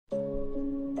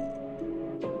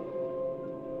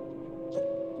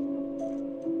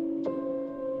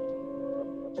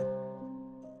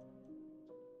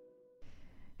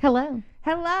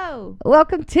Hello.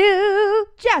 Welcome to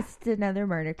Just Another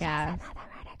Murder Cast.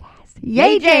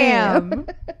 Yay Jam.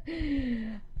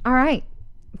 All right.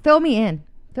 Fill me in.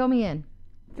 Fill you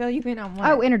in on what?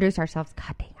 Oh, introduce ourselves.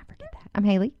 God dang, I forget that. I'm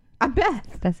Haley. I'm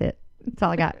Beth. That's it. That's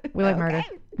all I got. We like murder.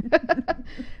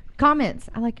 Comments.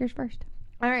 I like yours first.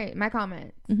 All right, my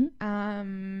comments.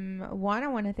 Mm-hmm. One, I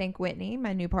want to thank Whitney,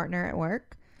 my new partner at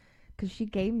work, because she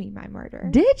gave me my murder.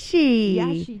 Did she?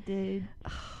 Yeah, she did.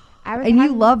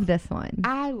 You love this one.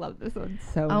 I love this one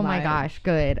so much. Oh my gosh,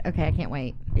 good. Okay, I can't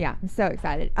wait. Yeah, I'm so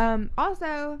excited.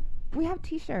 Also, we have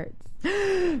t-shirts.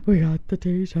 We got the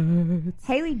t-shirts.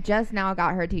 Haley just now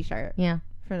got her t-shirt. Yeah.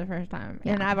 For the first time.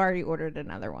 Yeah. And I've already ordered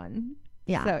another one.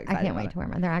 Yeah. So excited I can't wait to wear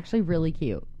them. They're actually really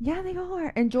cute. Yeah, they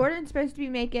are. And Jordan's supposed to be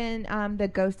making the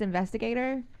Ghost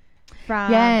Investigator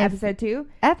from Yes. episode 2.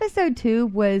 Episode 2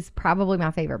 was probably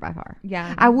my favorite by far.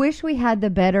 Yeah. I wish we had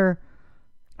the better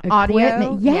Audio.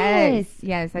 equipment. Yes.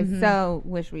 Yes. I so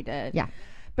wish we did. Yeah.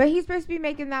 But he's supposed to be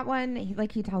making that one.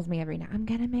 He tells me every night, I'm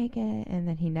going to make it. And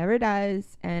then he never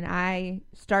does. And I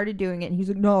started doing it. And he's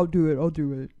like, no, I'll do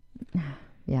it.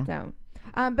 Yeah. So,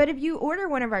 but if you order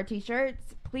one of our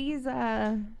t-shirts, please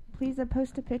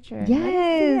post a picture. Let us see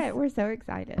Yes. it. We're so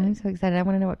excited. I'm so excited. I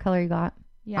want to know what color you got.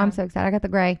 Yeah. I'm so excited. I got the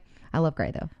gray. I love gray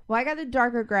though. Well, I got the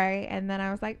darker gray. And then I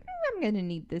was like, I'm going to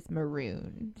need this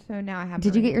maroon. So now I have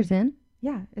Did you get maroon. yours in?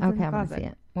 Yeah. It's in Okay, the I'm going to closet. see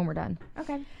it when we're done.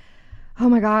 Okay. Oh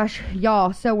my gosh,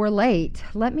 y'all. So we're late.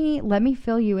 Let me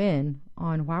fill you in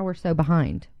on why we're so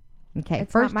behind. Okay.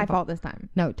 It's First not my of all- fault this time.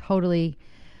 No, totally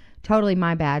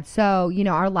my bad. So,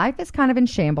 our life is kind of in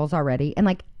shambles already. And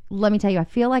let me tell you, I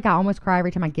feel like I almost cry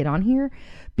every time I get on here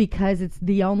because it's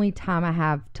the only time I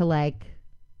have to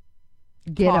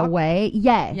get Talk. away.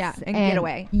 Yes. Yeah, and get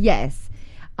away. Yes.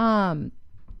 And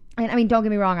I mean, don't get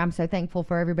me wrong. I'm so thankful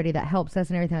for everybody that helps us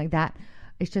and everything like that.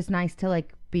 It's just nice to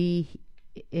be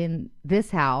in this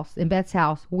house, in Beth's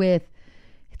house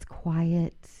it's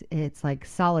quiet. It's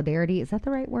solidarity. Is that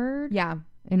the right word? Yeah.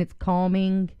 And it's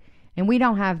calming. And we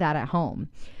don't have that at home.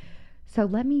 So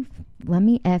let me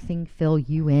effing fill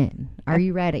you in. Are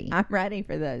you ready? I'm ready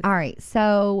for this. All right.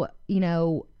 So,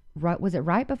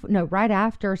 right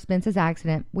after Spence's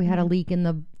accident, we had a leak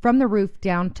from the roof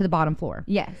down to the bottom floor.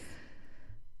 Yes.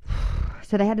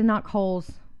 So they had to knock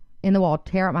holes in the wall,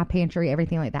 tear up my pantry,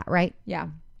 everything like that, right? Yeah.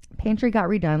 Pantry got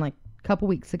redone a couple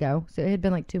weeks ago. So it had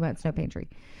been 2 months, no pantry.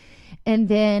 And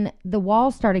then the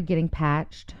walls started getting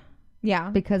patched Yeah.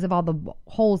 because of all the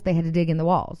holes they had to dig in the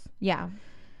walls. Yeah.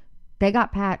 They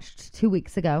got patched 2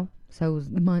 weeks ago. So it was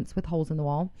months with holes in the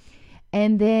wall.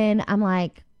 And then I'm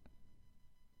I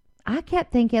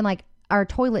kept thinking our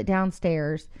toilet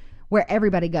downstairs where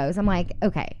everybody goes. I'm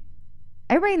okay,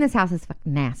 everybody in this house is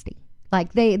fucking nasty.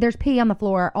 There's pee on the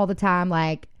floor all the time.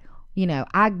 I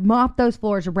mop those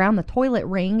floors around the toilet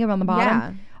ring on the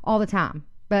bottom all the time.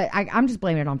 But I'm just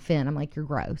blaming it on Finn. I'm you're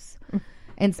gross.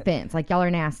 And Spence, y'all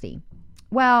are nasty.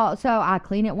 Well, so I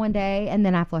clean it one day and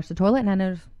then I flush the toilet and I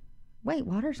notice, wait,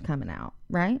 water's coming out,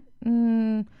 right?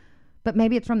 But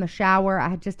maybe it's from the shower. I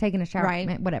had just taken a shower.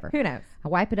 Right. Whatever. Who knows? I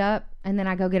wipe it up and then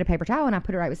I go get a paper towel and I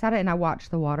put it right beside it and I watch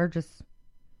the water just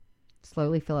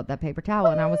slowly fill up that paper towel.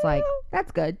 And I was like,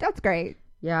 that's good. That's great.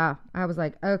 yeah. I was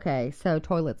like, okay, so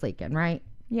toilet's leaking, right?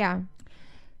 Yeah.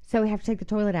 So we have to take the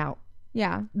toilet out.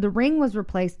 Yeah. The ring was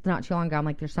replaced not too long ago.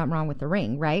 I'm there's something wrong with the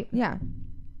ring, right? Yeah.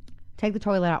 Take the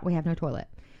toilet out. We have no toilet.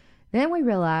 Then we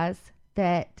realize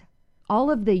that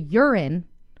all of the urine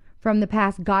from the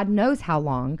past God knows how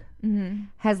long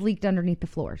has leaked underneath the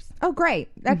floors. Oh, great.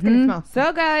 That's going to smell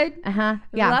so good. Uh-huh.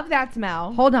 Yeah. Love that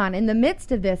smell. Hold on. In the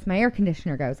midst of this, my air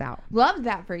conditioner goes out. Love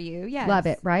that for you. Yes. Love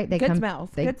it, right? Good smells.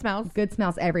 Good smells. Good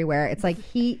smells everywhere. It's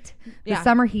heat. The Yeah.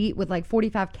 summer heat with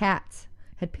 45 cats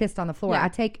had pissed on the floor. Yeah. I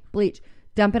take bleach,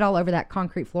 dump it all over that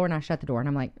concrete floor, and I shut the door. And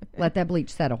I'm let that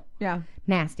bleach settle. Yeah.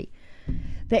 Nasty.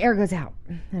 The air goes out.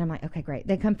 And I'm okay, great.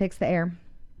 They come fix the air.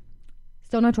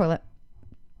 Still no toilet.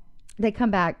 They come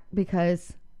back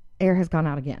because air has gone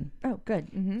out again. Oh, good.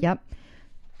 Mm-hmm. Yep.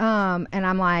 And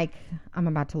I'm I'm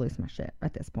about to lose my shit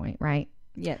at this point, right?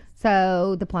 Yes.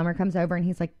 So the plumber comes over and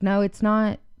he's no, it's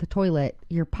not the toilet.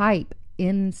 Your pipe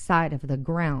inside of the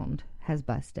ground has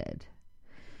busted.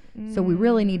 So we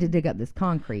really need to dig up this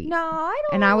concrete. No, I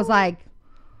don't. And I was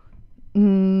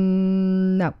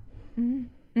no.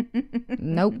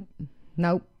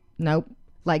 Nope.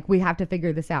 We have to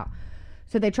figure this out.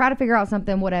 So they try to figure out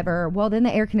something, whatever. Well, then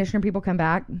the air conditioner people come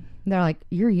back. They're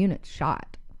your unit's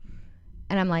shot.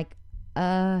 And I'm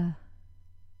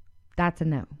that's a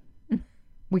no.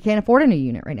 We can't afford a new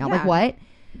unit right now. Yeah. What?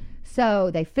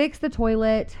 So they fixed the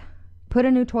toilet, put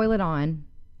a new toilet on.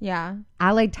 Yeah.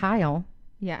 I laid tile.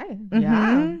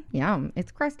 Yeah. Yeah,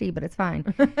 it's crusty, but it's fine.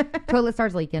 Toilet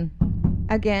starts leaking.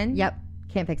 Again? Yep.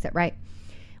 Can't fix it, right?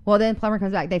 Well, then plumber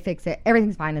comes back. They fix it.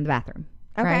 Everything's fine in the bathroom.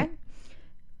 Okay. Right?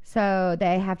 So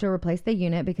they have to replace the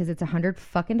unit because it's 100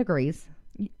 fucking degrees.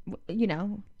 You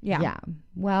know. Yeah. Yeah.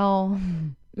 Well,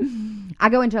 I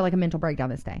go into like a mental breakdown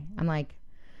this day. I'm like,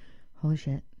 holy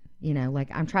shit. You know, like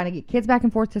I'm trying to get kids back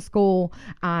and forth to school.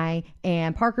 I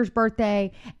am Parker's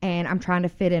birthday and I'm trying to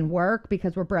fit in work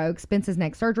because we're broke. Spence's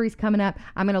next surgery's coming up.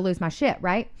 I'm going to lose my shit,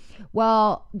 right?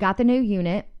 Well, got the new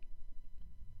unit.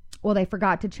 Well, they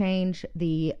forgot to change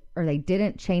they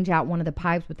didn't change out one of the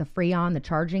pipes with the Freon, the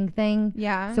charging thing.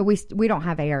 Yeah. So we don't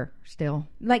have air still.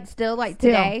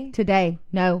 Today? Today,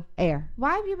 no air.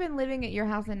 Why have you been living at your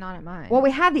house and not at mine? Well,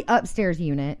 we have the upstairs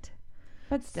unit.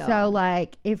 But still. So,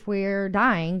 like, if we're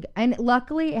dying, and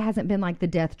luckily it hasn't been like the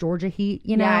Death Georgia heat,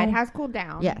 you know? Yeah, it has cooled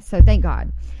down. Yeah, so thank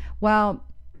God. Well,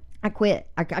 I quit.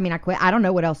 I quit. I don't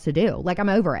know what else to do. Like, I'm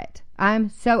over it. I'm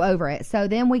so over it. So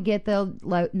then we get the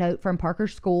note from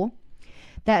Parker's school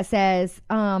that says,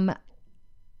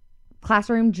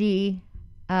 Classroom G,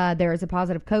 there is a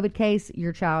positive COVID case.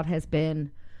 Your child has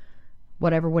been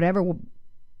whatever.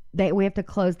 We have to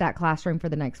close that classroom for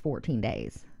the next 14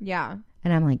 days. Yeah.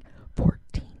 And I'm like, 14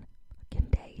 fucking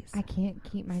days. I can't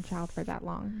keep my child for that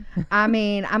long. I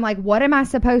mean, I'm like, what am I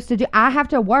supposed to do? I have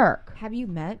to work. Have you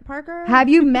met Parker? Have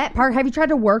you met Parker? Have you tried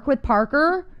to work with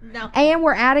Parker? No. And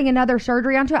we're adding another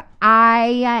surgery onto it.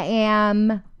 I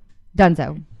am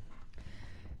donezo.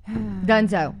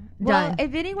 Donezo. Well, Done.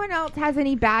 if anyone else has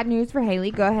any bad news for Haley,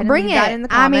 go ahead and Bring leave it. that in the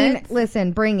comments. I mean,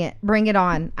 listen, bring it. Bring it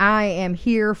on. I am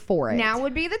here for it. Now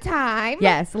would be the time.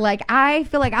 Yes. Like, I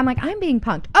feel like I'm being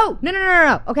punked. Oh,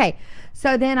 no. Okay.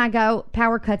 So then I go,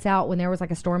 power cuts out when there was like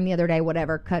a storm the other day,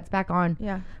 whatever, cuts back on.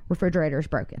 Yeah. Refrigerator's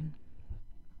broken.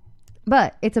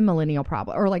 But it's a millennial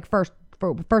problem or like first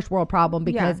world problem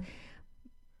because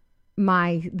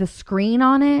the screen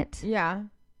on it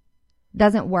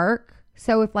doesn't work.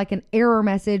 So if like an error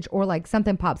message or like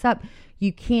something pops up,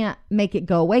 you can't make it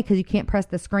go away because you can't press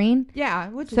the screen. Yeah.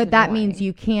 Which is so that annoying. means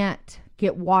you can't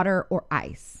get water or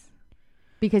ice.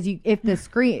 Because if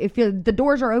the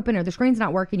doors are open or the screen's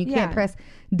not working, you can't press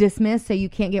dismiss, so you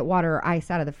can't get water or ice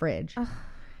out of the fridge. Ugh.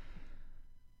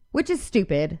 Which is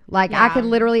stupid. Like I could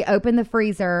literally open the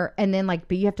freezer and then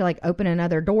but you have to like open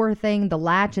another door thing, the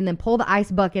latch, and then pull the ice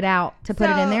bucket out to put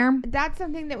it in there. That's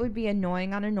something that would be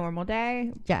annoying on a normal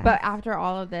day. Yeah. But after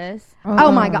all of this,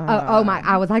 oh my God,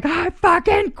 I was like, I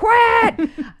fucking quit.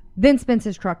 Then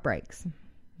Spence's truck breaks.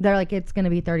 They're like, it's going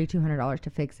to be $3,200 to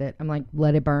fix it. I'm like,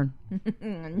 let it burn.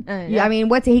 Yeah, I mean,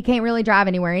 he can't really drive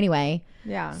anywhere anyway.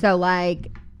 Yeah. So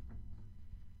like,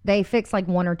 they fix like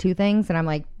one or two things, and I'm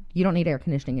like, you don't need air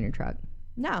conditioning in your truck.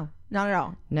 No, not at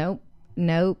all. Nope.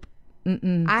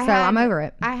 I'm over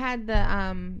it. I had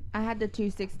the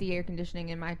 260 air conditioning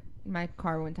in my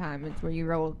car one time. It's where you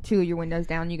roll two of your windows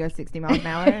down, you go 60 miles an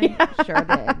hour. Sure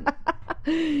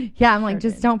did. Yeah, I'm like,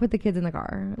 just don't put the kids in the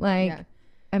car. Like,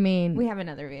 I mean, we have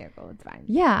another vehicle. It's fine.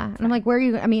 Yeah, and I'm like, where are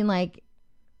you? I mean,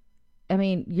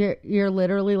 you're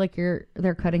literally like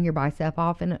they're cutting your bicep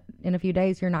off in a few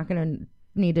days. You're not going to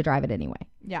need to drive it anyway.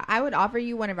 Yeah, I would offer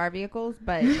you one of our vehicles,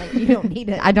 but like you don't need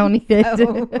it. I don't need it.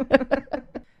 So.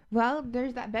 Well,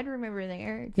 there's that bedroom over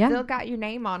there. It's still got your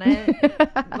name on it.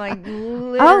 Like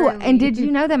literally. Oh, and did you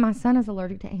know that my son is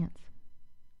allergic to ants?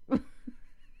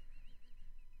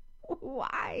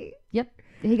 Why? Yep.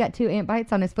 He got 2 ant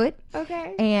bites on his foot.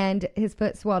 Okay. And his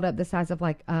foot swelled up the size of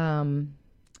like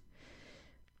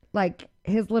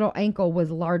his little ankle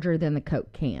was larger than the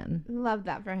Coke can. Love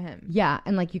that for him. Yeah.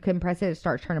 And like you couldn't press it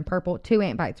starts turning purple. 2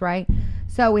 ant bites, right?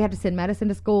 So we had to send medicine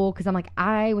to school because I'm like,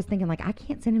 I was thinking like, I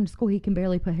can't send him to school. He can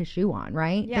barely put his shoe on,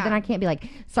 right? Yeah. But then I can't be like,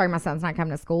 sorry, my son's not coming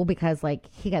to school because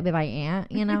like he got bit by an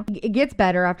ant, you know? It gets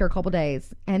better after a couple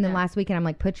days. And then last weekend I'm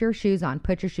like, put your shoes on.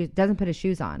 Doesn't put his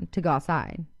shoes on to go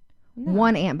outside. No.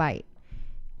 1 ant bite.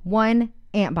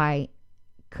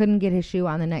 Couldn't get his shoe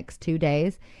on the next 2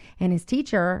 days. And his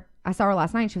teacher, I saw her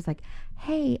last night. She was like,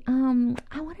 hey, I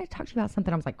wanted to talk to you about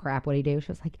something. I was like, crap, what'd he do?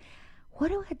 She was like, what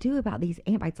do I do about these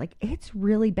ant bites? Like, it's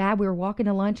really bad. We were walking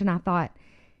to lunch and I thought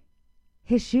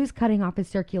his shoe's cutting off his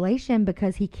circulation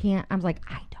because he can't. I was like,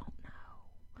 I don't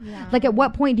know. Yeah. Like, at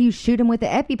what point do you shoot him with the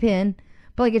EpiPen?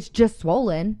 But like, it's just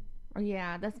swollen.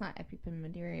 Yeah, that's not EpiPen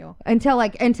material. Until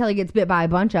he gets bit by a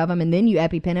bunch of them and then you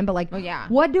EpiPen him. But like,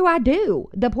 what do I do?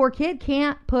 The poor kid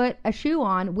can't put a shoe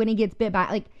on when he gets bit by,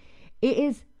 like, it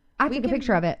is, I took a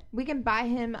picture of it. We can buy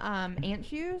him ant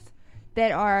shoes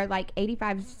that are like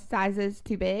 85 sizes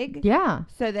too big. Yeah.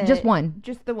 So that just one.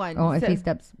 Just the one. Oh, if he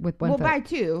steps with one foot. We'll buy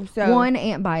 2. So 1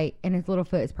 ant bite and his little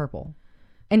foot is purple.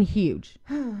 and huge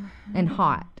and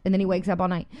hot. And then he wakes up all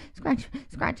night, scratch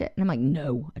it. And I'm like,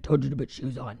 no, I told you to put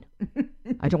shoes on.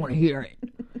 I don't want to hear it.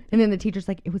 And then the teacher's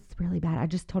like, it was really bad. I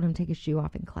just told him to take his shoe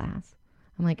off in class.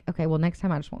 I'm like, okay, well, next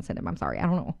time I just won't send him. I'm sorry. I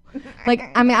don't know. Like,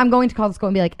 I mean, I'm going to call the school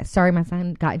and be like, sorry, my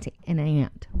son got into an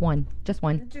ant. Just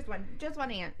one. Just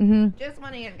one ant. Mm-hmm. Just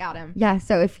one ant got him. Yeah,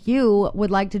 so if you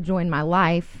would like to join my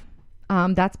life,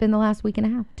 that's been the last week and a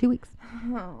half, 2 weeks.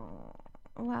 Oh,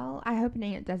 well, I hope an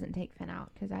ant doesn't take Finn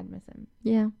out because I'd miss him.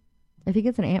 Yeah. If he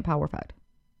gets an ant pile, we're fucked.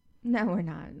 No, we're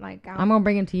not. Like, I'm going to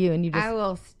bring him to you and you just... I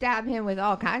will stab him with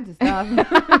all kinds of stuff.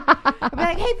 I'll be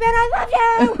like, hey, Finn, I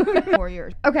love you. 4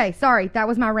 years. Okay, sorry. That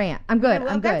was my rant. I'm good.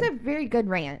 Well, I'm good. That's a very good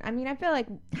rant. I mean, I feel like...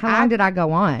 How long did I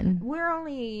go on? We're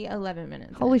only 11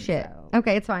 minutes. Holy shit. So.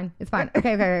 Okay, it's fine. It's fine.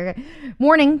 Okay.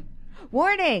 Warning.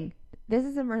 This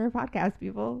is a murder podcast,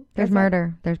 people. There's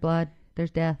murder. There's blood. There's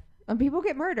death. And people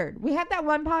get murdered. We had that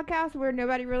one podcast where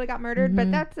nobody really got murdered, but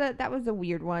that was a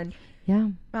weird one. Yeah.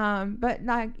 But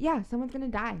like, yeah, someone's gonna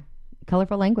die.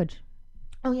 Colorful language.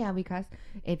 Oh yeah, because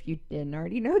if you didn't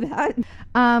already know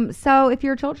that. So if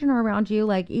your children are around you,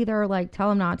 like either like tell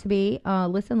them not to be,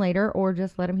 listen later, or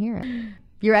just let them hear it.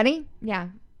 You ready? Yeah.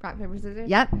 Rock, paper, scissors.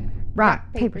 Yep.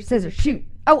 Rock, paper, scissors, shoot.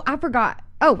 Oh, I forgot.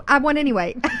 Oh, I won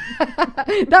anyway.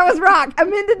 That was rock. I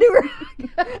meant to do rock.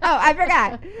 Oh, I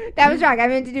forgot. That was rock. I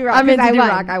meant to do rock. I meant to do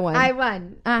rock. I won. I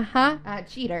won. Uh-huh.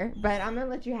 Cheater, but I'm gonna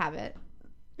let you have it.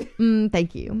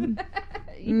 Thank you.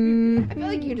 I feel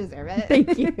like you deserve it.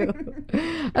 Thank you.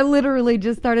 I literally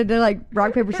just started to like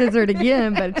rock, paper, scissors it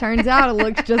again, but it turns out it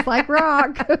looks just like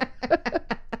rock.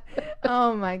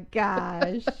 Oh my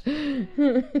gosh.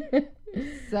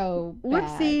 So bad.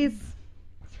 Whoopsies.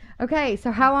 Okay,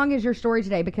 so how long is your story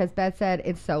today? Because Beth said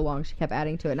it's so long. She kept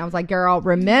adding to it. And I was like, girl,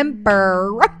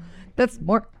 remember, that's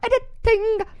more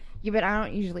editing. Yeah, but I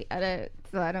don't usually edit,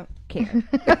 so I don't care.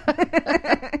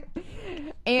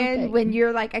 And okay. When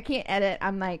you're like, I can't edit,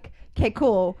 I'm like, okay,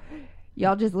 cool.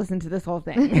 Y'all just listen to this whole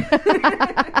thing.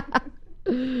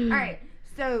 All right.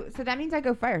 So that means I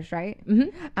go first, right? Mm-hmm.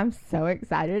 I'm so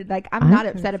excited. Like, I'm not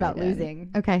upset about excited.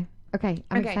 losing. Okay.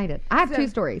 I'm excited. I have 2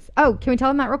 stories. Oh, can we tell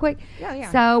them that real quick? Yeah.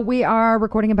 So we are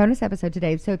recording a bonus episode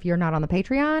today. So if you're not on the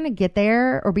Patreon, get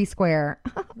there or be square.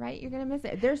 Right? You're going to miss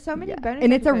it. There's so many bonus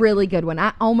and it's episodes. a really good one.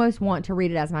 I almost want to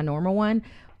read it as my normal one,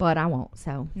 but I won't.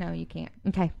 So no, you can't.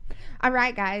 Okay. All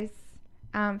right, guys.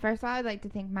 First of all, I'd like to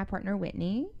thank my partner,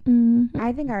 Whitney. Mm-hmm.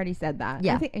 I think I already said that.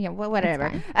 Yeah. Well,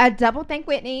 whatever. Double thank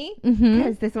Whitney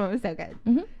because this one was so good.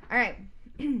 Mm-hmm. All right.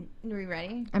 Are we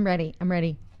ready? I'm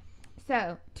ready.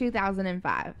 So,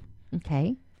 2005.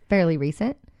 Okay. Fairly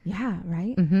recent. Yeah,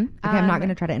 right? Mm-hmm. Okay, I'm not going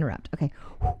to try to interrupt. Okay.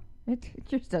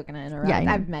 You're still going to interrupt. Yeah,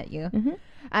 I've met you. Mm-hmm.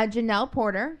 Janelle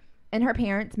Porter and her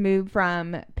parents moved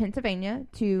from Pennsylvania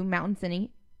to Mountain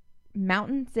City,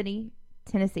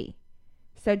 Tennessee.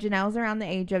 So, Janelle's around the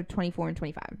age of 24 and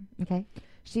 25. Okay.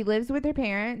 She lives with her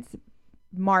parents,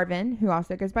 Marvin, who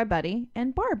also goes by Buddy,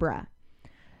 and Barbara.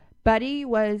 Buddy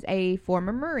was a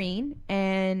former Marine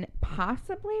and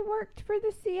possibly worked for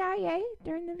the CIA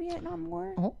during the Vietnam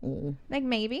War. Oh. Like,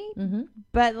 maybe. Mm-hmm.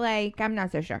 But, like, I'm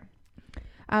not so sure.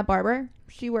 Barbara,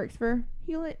 she works for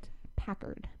Hewlett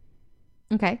Packard.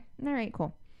 Okay. All right,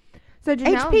 cool. So,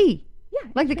 Janelle... HP. Yeah.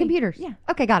 Like HP. the computers. Yeah.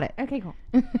 Okay, got it. Okay, cool.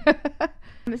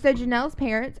 So, Janelle's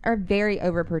parents are very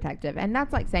overprotective. And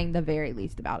that's, like, saying the very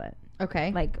least about it.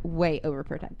 Okay. Like, way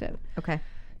overprotective. Okay.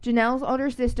 Janelle's older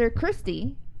sister,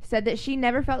 Christy, said that she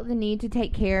never felt the need to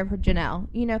take care of her Janelle.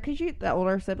 You know, because the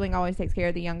older sibling always takes care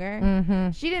of the younger.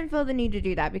 Mm-hmm. She didn't feel the need to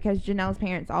do that because Janelle's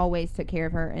parents always took care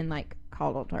of her and, like,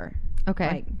 coddled her. Okay.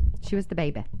 Like, she was the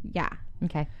baby. yeah.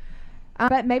 Okay.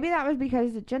 But maybe that was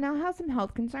because Janelle has some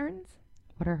health concerns.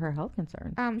 What are her health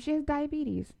concerns? She has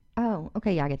diabetes. Oh,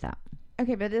 okay. Yeah, I get that.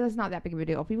 Okay, but it's not that big of a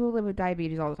deal. People live with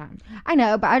diabetes all the time. I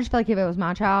know, but I just feel like if it was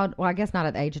my child, well, I guess not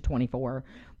at the age of 24,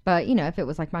 but, you know, if it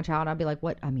was like my child, I'd be like,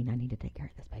 what? I mean, I need to take care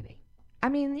of this baby. I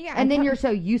mean, yeah. And then you're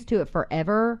so used to it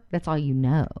forever, that's all you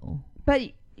know. But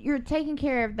you're taking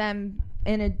care of them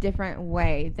in a different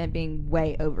way than being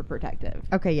way overprotective.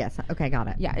 Okay, yes. Okay, got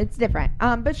it. Yeah, it's different.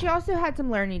 But she also had some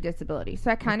learning disabilities,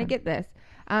 so I kind of get this.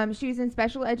 She was in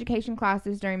special education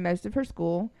classes during most of her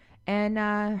school, and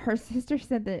her sister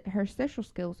said that her social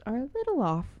skills are a little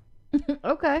off.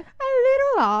 Okay. A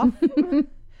little off.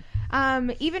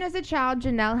 Even as a child,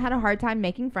 Janelle had a hard time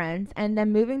making friends, and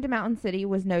then moving to Mountain City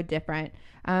was no different.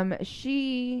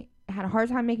 She had a hard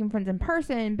time making friends in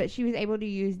person, but she was able to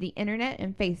use the internet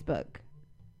and Facebook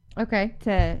Okay.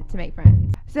 to make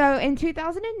friends. So in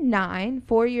 2009,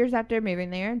 4 years after moving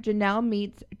there, Janelle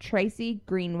meets Tracy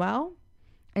Greenwell,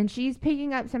 and she's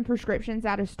picking up some prescriptions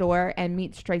at a store and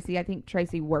meets Tracy. I think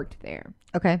Tracy worked there.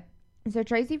 Okay. So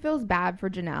Tracy feels bad for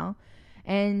Janelle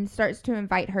and starts to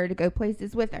invite her to go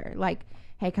places with her. Like,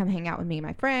 hey, come hang out with me and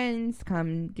my friends.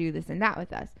 Come do this and that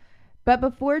with us. But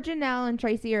before Janelle and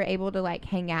Tracy are able to, like,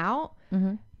 hang out,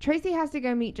 Tracy has to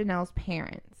go meet Janelle's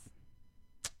parents.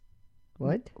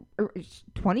 What?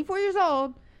 24 years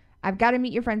old. I've got to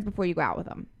meet your friends before you go out with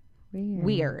them.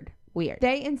 Weird.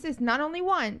 They insist not only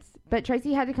once, but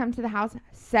Tracy had to come to the house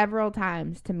several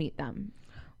times to meet them.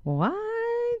 What?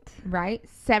 Right?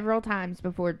 Several times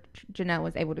before Janelle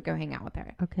was able to go hang out with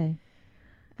her. Okay.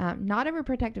 Not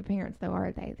overprotective parents, though,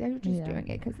 are they? They're just doing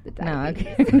it because of the diabetes.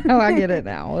 No, okay. No, I get it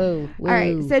now. Whoa. All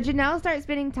right. So Janelle starts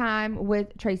spending time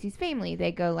with Tracy's family.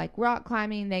 They go, like, rock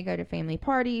climbing. They go to family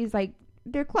parties. Like,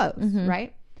 they're close,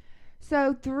 right?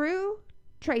 So through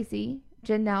Tracy,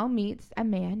 Janelle meets a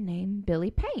man named Billy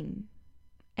Payne.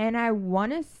 And I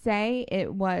want to say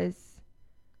it was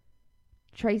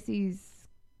Tracy's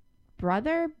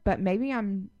brother, but maybe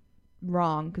I'm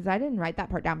wrong because I didn't write that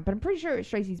part down, but I'm pretty sure it's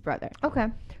Tracy's brother. Okay.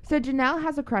 So Janelle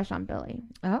has a crush on Billy.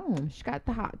 Oh. She got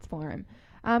the hots for him.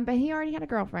 But he already had a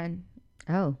girlfriend.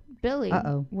 Oh. Billy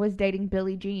was dating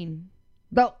Billie Jean.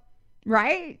 Oh.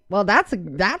 Right? Well, that's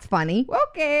funny.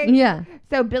 Okay. Yeah.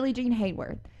 So Billie Jean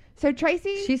Hayworth. So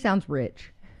Tracy... She sounds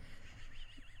rich.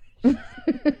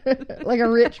 Like a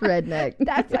rich redneck.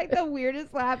 That's like the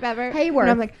weirdest laugh ever. Hayworth.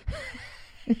 And I'm like...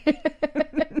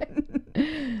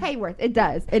 Hayworth. It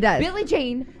does. It does. Billie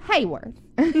Jean Hayworth.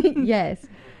 Yes.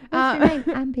 What's your name?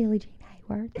 I'm Billie Jean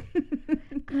Hayworth.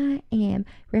 I am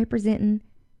representing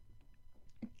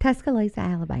Tuscaloosa,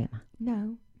 Alabama.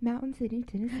 No. Mountain City,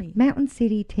 Tennessee. Mountain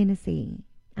City, Tennessee.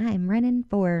 I am running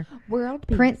for World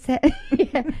Peace.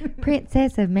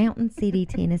 Princess of Mountain City,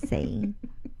 Tennessee.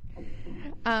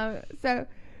 So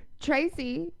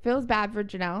Tracy feels bad for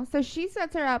Janelle, so she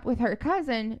sets her up with her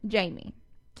cousin Jamie.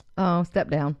 Oh,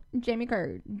 step down. Jamie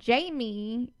Curd.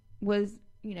 Jamie was,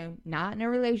 not in a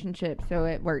relationship, so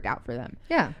it worked out for them.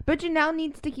 Yeah. But Janelle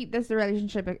needs to keep this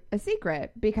relationship a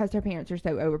secret because her parents are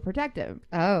so overprotective.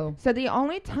 Oh. So the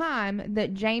only time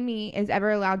that Jamie is ever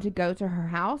allowed to go to her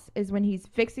house is when he's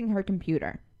fixing her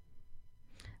computer.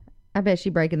 I bet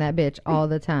she breaking that bitch all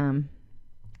the time.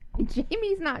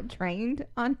 Jamie's not trained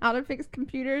on how to fix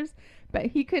computers, but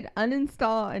he could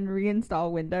uninstall and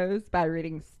reinstall Windows by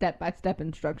reading step-by-step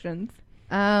instructions.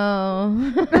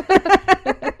 Oh.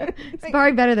 It's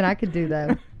probably better than I could do,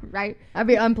 though. Right? I'd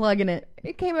be unplugging it.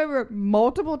 It came over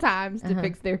multiple times to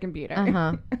fix their computer.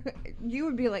 Uh-huh. You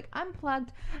would be like,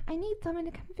 unplugged. I need someone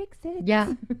to come fix it.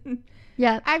 Yeah.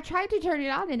 Yeah. I've tried to turn it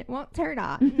on and it won't turn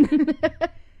on.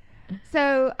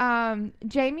 So,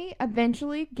 Jamie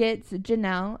eventually gets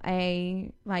Janelle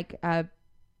a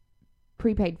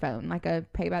prepaid phone, like a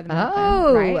pay by the month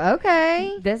phone. Right?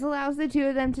 Okay. This allows the two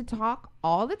of them to talk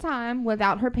all the time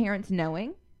without her parents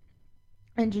knowing.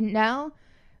 And Janelle,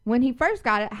 when he first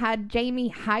got it, had Jamie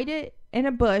hide it in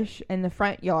a bush in the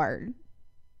front yard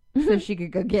so she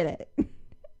could go get it.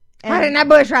 Hide it in that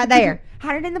bush right there.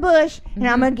 Hide it in the bush, and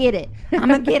I'm going to get it. I'm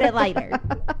going to get it later.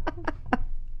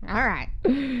 All right.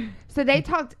 So they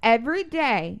talked every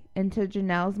day until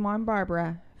Janelle's mom,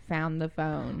 Barbara, found the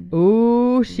phone.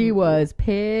 Ooh, she was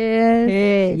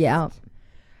pissed. Yeah.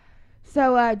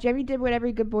 So Jamie did what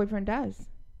every good boyfriend does.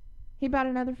 He bought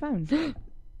another phone.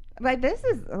 This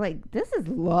is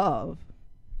love.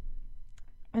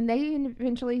 And they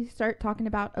eventually start talking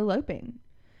about eloping.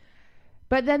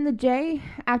 But then the day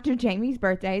after Jamie's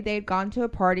birthday, they had gone to a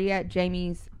party at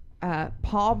Jamie's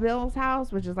Paul Bill's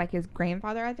house, which is like his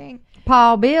grandfather, I think.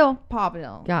 Paul Bill. Paul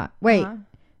Bill. God. Wait.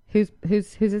 Whose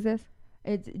is this?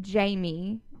 It's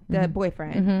Jamie, the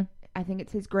boyfriend. Mm-hmm. I think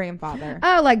it's his grandfather.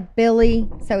 Oh, like Billy.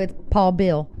 So it's Paul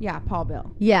Bill. Yeah, Paul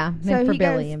Bill. Yeah. So for he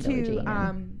Billy goes and Billie to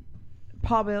Jean.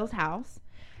 Paul Bill's house,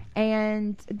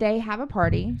 and they have a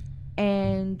party,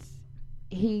 and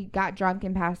he got drunk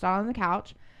and passed out on the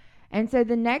couch. And so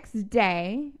the next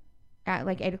day, at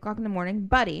like 8 o'clock in the morning,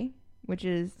 Buddy, which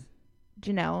is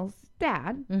Janelle's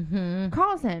dad,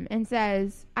 calls him and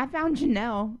says, I found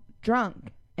Janelle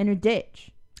drunk in a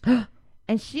ditch,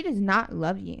 and she does not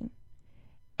love you,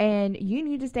 and you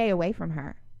need to stay away from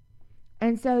her.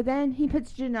 And so then he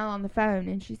puts Janelle on the phone,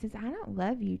 and she says, I don't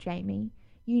love you, Jamie.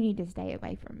 You need to stay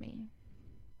away from me.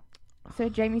 So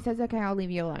Jamie says, okay, I'll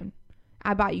leave you alone.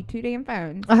 I bought you 2 damn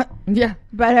phones. Yeah.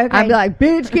 But okay. I'd be like,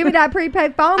 bitch, give me that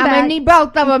prepaid phone back. I'm going to need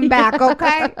both of them back,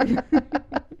 okay?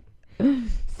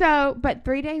 So, but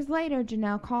 3 days later,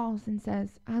 Janelle calls and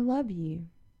says, I love you.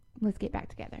 Let's get back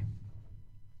together.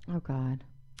 Oh, God.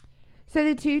 So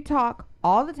the two talk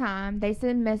all the time. They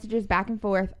send messages back and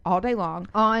forth all day long.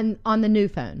 On the new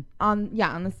phone. On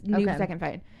this new second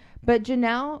phone. But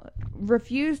Janelle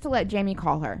refused to let Jamie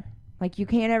call her Like, you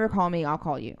can't ever call me, I'll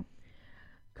call you.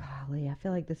 Golly, I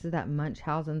feel like this is that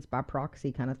Munchausen's by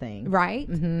proxy kind of thing. Right?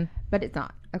 Mm-hmm. But it's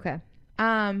not. Okay.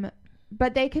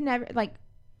 But they can never, like,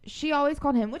 she always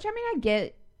called him, which, I mean,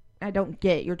 I don't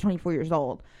get, you're 24 years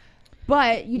old.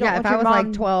 But you don't want if I your was mom,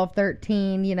 like 12,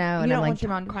 13, you know, you and don't I'm want like, your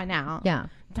mom to find out. yeah.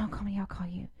 Don't call me, I'll call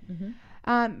you.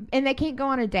 Mm-hmm. And they can't go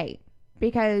on a date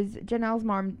because Janelle's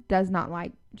mom does not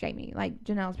like Jamie. Like,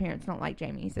 Janelle's parents don't like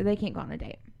Jamie, so they can't go on a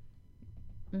date.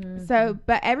 Mm-hmm. So,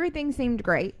 but everything seemed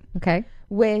great Okay.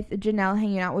 with Janelle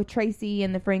hanging out with Tracy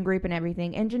and the friend group and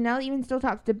everything. And Janelle even still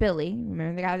talks to Billy.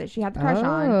 Remember the guy that she had the crush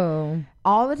on?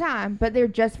 All the time. But they're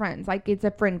just friends. Like, it's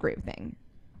a friend group thing.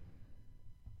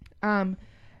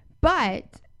 But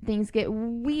things get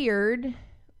weird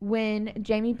when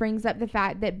Jamie brings up the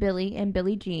fact that Billy and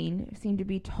Billie Jean seem to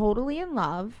be totally in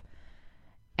love.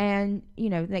 And, you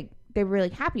know, they're really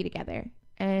happy together.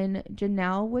 And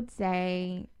Janelle would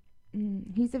say,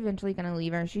 he's eventually going to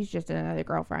leave her. She's just another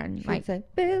girlfriend. She'd Like, say,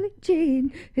 Billie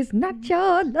Jean is not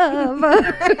your love.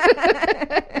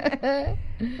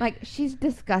 like, she's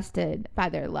disgusted by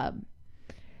their love.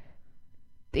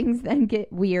 Things then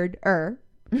get weirder.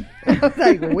 It's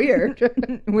like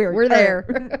weird. We're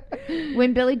there.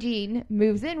 When Billie Jean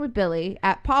moves in with Billy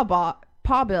at Pa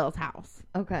Bill's house.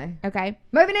 Okay. Okay?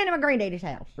 Moving into my granddaddy's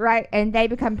house. Right? And they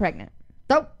become pregnant.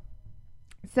 So,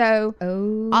 So,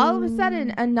 all of a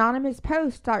sudden, anonymous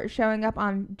posts start showing up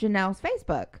on Janelle's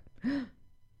Facebook.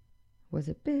 Was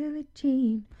it Billie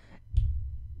Jean?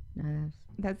 No,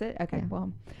 That's it? Okay, Yeah.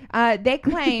 well. They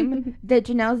claim that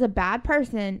Janelle's a bad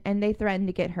person and they threaten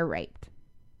to get her raped.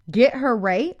 Get her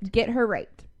raped? Get her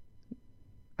raped.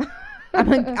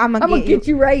 I'm gonna get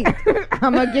you raped.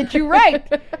 I'm gonna get you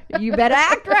raped. You better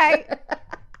act right.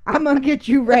 I'm gonna get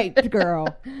you raped, girl.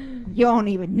 You don't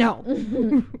even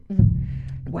know.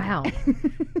 Wow.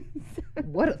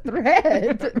 What a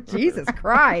threat. Jesus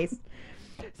Christ.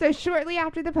 So shortly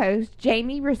after the post,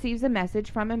 Jamie receives a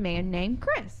message from a man named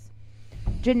Chris.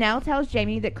 Janelle tells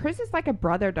Jamie that Chris is like a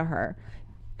brother to her.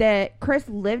 That Chris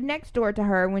lived next door to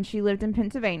her when she lived in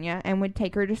Pennsylvania and would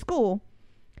take her to school.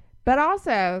 But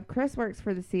also, Chris works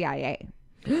for the CIA.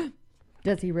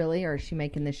 Does he really, or is she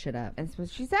making this shit up? That's what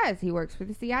she says. He works for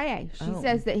the CIA. She Oh.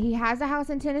 says that he has a house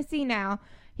in Tennessee now.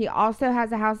 He also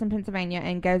has a house in Pennsylvania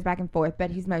and goes back and forth, but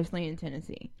he's mostly in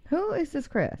Tennessee. Who is this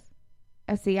Chris?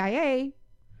 A CIA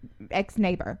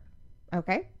ex-neighbor.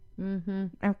 Okay? Mm-hmm.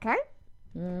 Okay?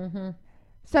 Mm-hmm.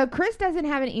 So Chris doesn't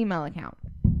have an email account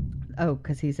Oh,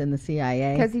 because he's in the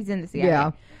CIA. because he's in the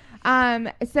CIA.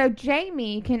 Yeah. So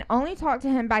Jamie can only talk to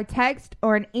him by text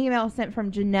or an email sent from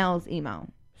Janelle's email.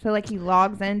 So, like, he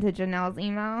logs into Janelle's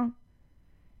email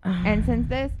and sends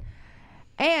this.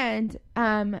 And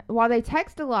while they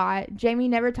text a lot, Jamie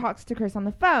never talks to Chris on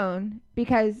the phone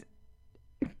because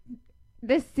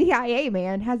this CIA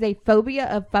man has a phobia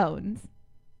of phones.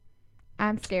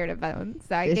 I'm scared of phones,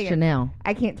 so It's Janelle.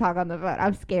 I can't talk on the phone.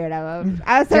 I'm scared of them.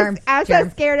 I was Germs. so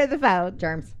scared of the phone.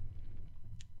 Germs.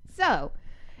 So,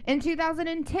 in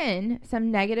 2010, some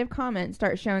negative comments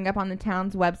start showing up on the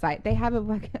town's website. They have a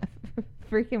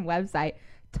freaking website,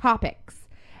 Topics,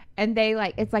 and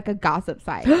it's like a gossip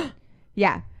site.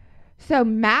 Yeah. So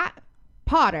Matt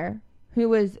Potter, who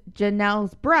was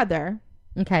Janelle's brother,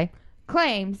 Okay.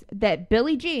 claims that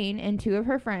Billie Jean and two of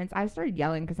her friends, I started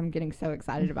yelling because I'm getting so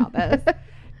excited about this,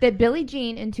 that Billie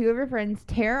Jean and two of her friends,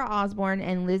 Tara Osborne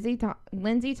and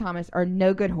Lindsay Thomas, are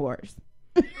no good whores.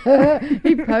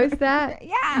 He posts that?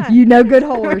 Yeah. You know good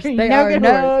whores. They No are good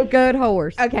no good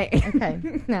whores. Okay. Okay.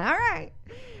 All right.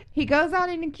 He goes on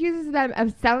and accuses them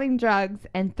of selling drugs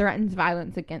and threatens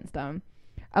violence against them.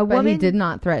 But he did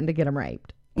not threaten to get him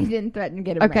raped. He didn't threaten to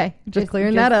get him Okay. raped. Just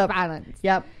clearing that up. Violence.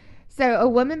 Yep. So a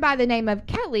woman by the name of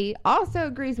Kelly also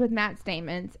agrees with Matt's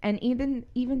statements and even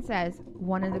says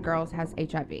one of the girls has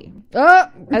HIV. Oh.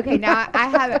 Okay, now I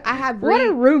have What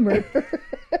a rumor.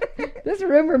 This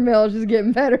rumor mill is just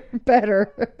getting better and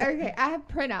better. Okay, I have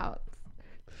printouts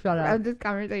Shut of up. this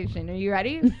conversation. Are you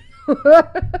ready?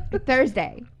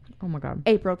 Thursday, Oh my God.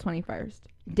 April 21st.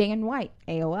 Dan White,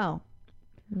 AOL.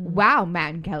 Wow,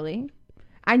 Matt and Kelly.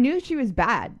 I knew she was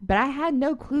bad, but I had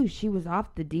no clue she was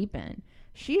off the deep end.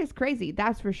 She is crazy,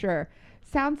 that's for sure.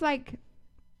 Sounds like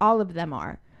all of them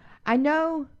are. I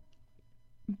know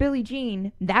Billie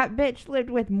Jean, that bitch lived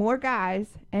with more guys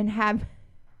and had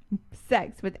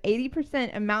sex with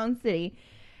 80% of Mountain City.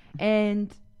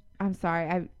 And I'm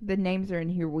sorry, the names are in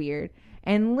here weird.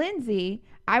 And Lindsay,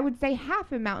 I would say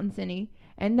half of Mountain City.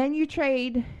 And then you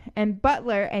trade and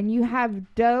Butler and you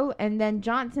have Doe and then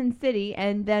Johnson City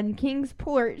and then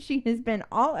Kingsport. She has been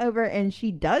all over and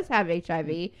she does have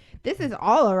HIV. This is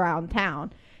all around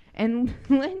town. And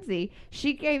Lindsay,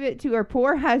 she gave it to her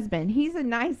poor husband. He's a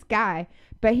nice guy,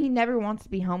 but he never wants to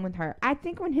be home with her. I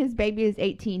think when his baby is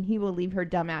 18, he will leave her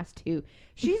dumbass too.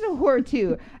 She's a whore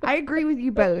too. I agree with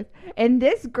you both. And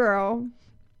this girl,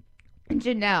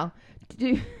 Janelle,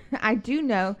 I do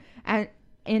know,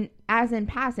 as in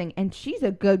passing, and she's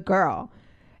a good girl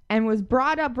and was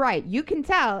brought up right. You can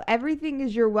tell everything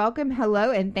is your welcome,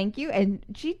 hello, and thank you. And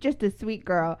she's just a sweet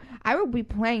girl. I will be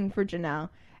playing for Janelle.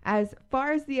 As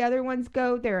far as the other ones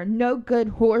go, there are no good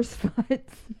horse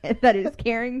sluts that is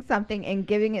carrying something and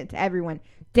giving it to everyone.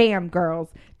 Damn girls.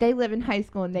 They live in high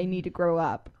school and they need to grow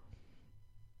up.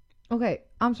 Okay,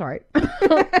 I'm sorry.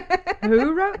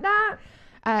 Who wrote that?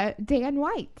 Dan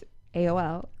White.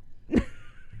 AOL.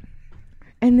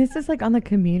 And this is like on the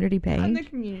community page? On the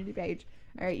community page.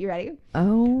 All right, you ready?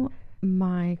 Oh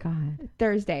my God.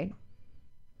 Thursday,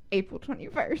 April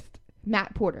 21st.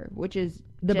 Matt Porter, which is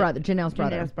Janelle's brother.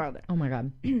 Janelle's brother. Oh my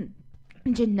God.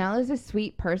 Janelle is a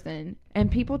sweet person,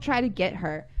 and people try to get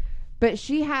her, but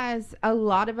she has a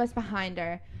lot of us behind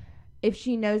her, if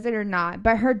she knows it or not.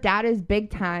 But her dad is big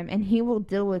time, and he will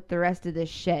deal with the rest of this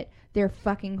shit. They're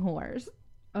fucking whores.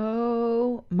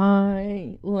 Oh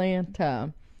my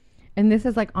Lanta. And this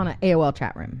is like on an AOL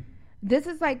chat room. This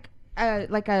is like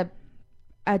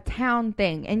a town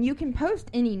thing, and you can post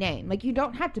any name. Like, you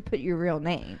don't have to put your real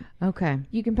name. Okay.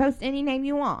 You can post any name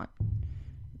you want.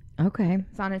 Okay.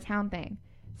 It's on a town thing.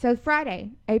 So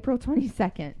Friday, April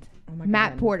 22nd,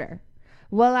 Matt God. Porter.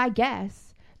 Well, I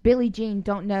guess Billie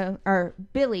don't know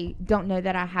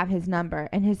that I have his number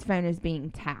and his phone is being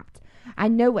tapped. I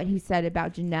know what he said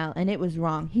about Janelle, and it was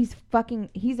wrong. He's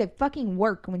a fucking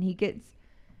work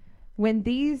when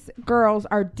these girls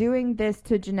are doing this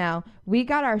to Janelle. We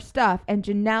got our stuff, and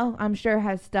Janelle, I'm sure,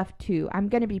 has stuff too. I'm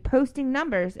going to be posting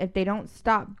numbers if they don't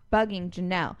stop bugging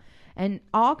Janelle. And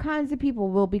all kinds of people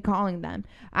will be calling them.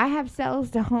 I have cells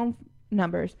to home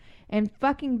numbers. And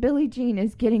fucking Billie Jean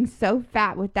is getting so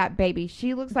fat with that baby.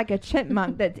 She looks like a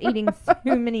chipmunk that's eating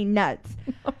too many nuts.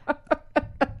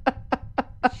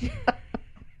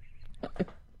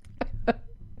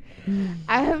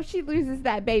 I hope she loses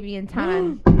that baby in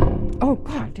time. Oh,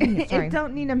 God. Dang it, sorry. It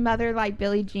don't need a mother like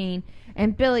Billie Jean.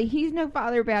 And Billy, he's no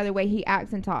father by the way he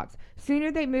acts and talks.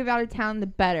 Sooner they move out of town, the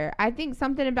better. I think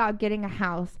something about getting a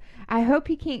house. I hope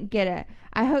he can't get it.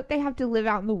 I hope they have to live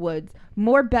out in the woods.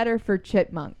 More better for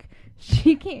Chipmunk.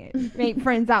 She can't make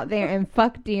friends out there and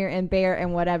fuck deer and bear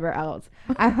and whatever else.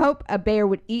 I hope a bear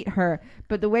would eat her,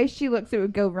 but the way she looks, it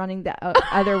would go running the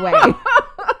other way.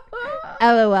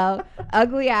 LOL.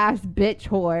 Ugly ass bitch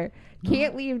whore.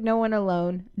 Can't leave no one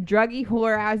alone. Druggy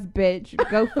whore ass bitch.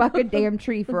 Go fuck a damn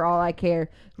tree for all I care.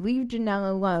 Leave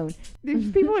Janelle alone.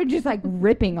 These people are just like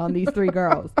ripping on these three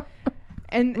girls.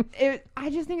 And I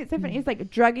just think it's so funny. It's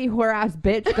like druggy whore ass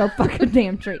bitch. Go fuck a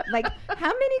damn tree. Like,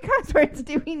 how many cuss words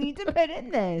do we need to put in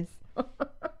this?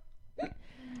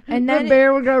 And then the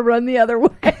bear would go run the other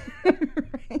way.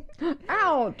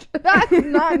 Ouch. That's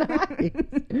not nice.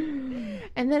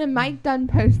 And then a Mike Dunn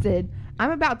posted,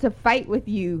 I'm about to fight with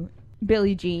you,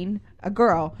 Billie Jean. A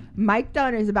girl. Mike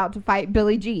Dunn is about to fight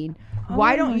Billie Jean.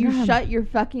 Why don't you shut your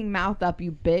fucking mouth up,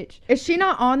 you bitch? Is she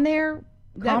not on there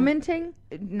commenting?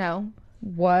 No.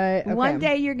 What? Okay. One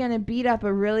day you're gonna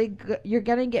you're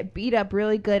gonna get beat up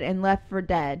really good and left for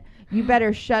dead. You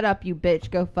better shut up, you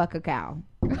bitch. Go fuck a cow.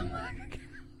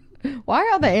 Why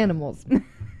are the animals?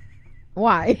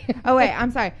 Why? Oh wait,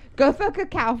 I'm sorry. Go fuck a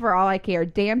cow for all I care.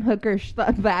 Damn hooker,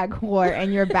 bag whore,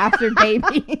 and your bastard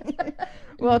baby.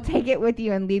 Well, take it with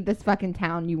you and leave this fucking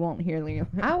town. You won't hear me.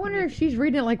 I wonder if she's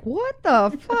reading it like, what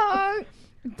the fuck?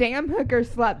 Damn hooker,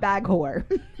 slut, bag whore.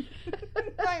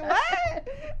 Like, what?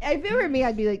 If it were me,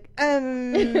 I'd be like,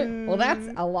 Well, that's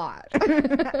a lot.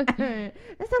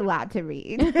 That's a lot to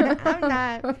read.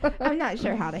 I'm not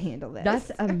sure how to handle this.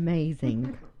 That's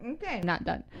amazing. Okay, not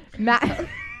done. Matt.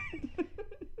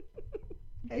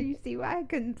 You see why I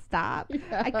couldn't stop?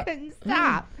 Yeah. I couldn't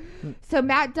stop. So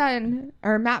Matt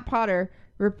Potter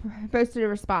posted a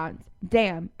response.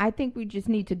 Damn, I think we just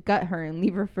need to gut her and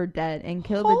leave her for dead and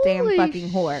kill the damn fucking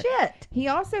whore. Shit. He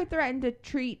also threatened to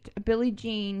treat Billie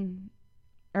Jean,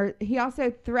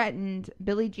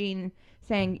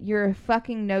 saying, you're a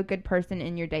fucking no good person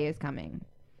and your day is coming.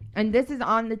 And this is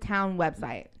on the town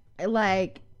website.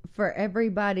 Like, for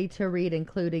everybody to read,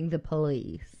 including the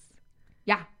police.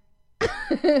 Yeah.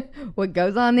 What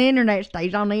goes on the internet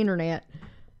stays on the internet.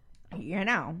 You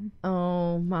know.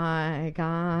 Oh my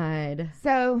God.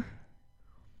 So,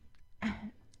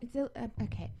 it's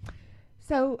okay.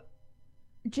 So,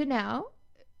 Janelle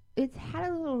it's had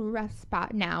a little rough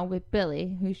spot now with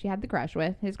Billy, who she had the crush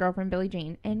with, his girlfriend Billie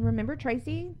Jean. And remember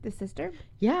Tracy, the sister?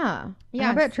 Yeah.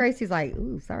 Yeah, I bet Tracy's like,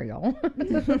 ooh, sorry, y'all.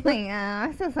 I'm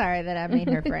so sorry that I made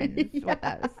her friends with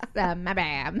us. My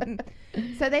bad.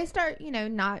 So they start,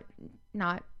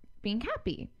 not being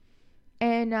happy.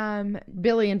 And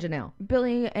Billy and Janelle.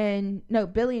 Billy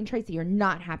and Tracy are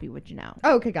not happy with Janelle.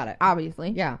 Oh, okay, got it.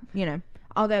 Obviously. Yeah.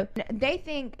 Although they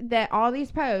think that all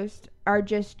these posts are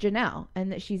just Janelle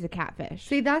and that she's a catfish.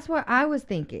 See, that's what I was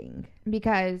thinking.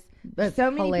 Because That's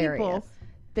so many hilarious. people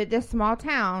that this small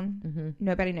town, Mm-hmm.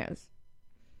 nobody knows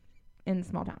in the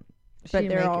small town. She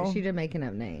did making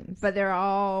up names. But they're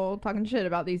all talking shit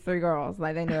about these 3 girls.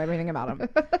 Like, they know everything about them.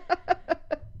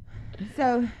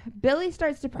 So, Billy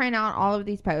starts to print out all of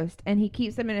these posts, and he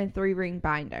keeps them in a 3-ring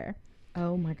binder.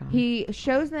 Oh, my God. He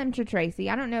shows them to Tracy.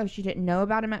 I don't know if she didn't know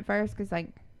about him at first, because, I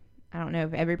don't know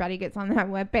if everybody gets on that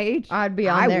webpage. I'd be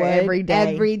on there every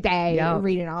day. Every day, Yep.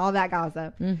 reading all that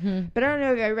gossip. Mm-hmm. But I don't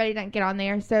know if everybody doesn't get on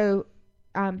there. So,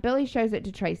 Billy shows it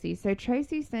to Tracy. So,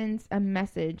 Tracy sends a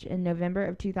message in November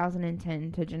of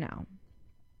 2010 to Janelle.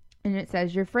 And it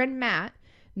says, your friend Matt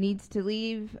needs to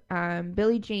leave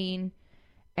Billie Jean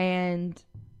and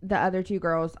the other 2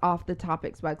 girls off the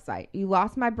Topics website. You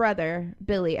lost my brother,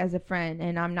 Billy, as a friend,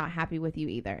 and I'm not happy with you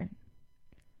either.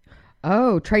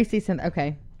 Oh, Tracy sent...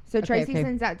 Okay. So Tracy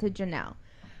sends that to Janelle.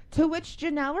 To which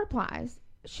Janelle replies,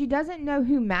 she doesn't know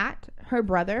who Matt, her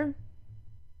brother,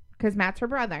 because Matt's her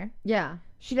brother. Yeah.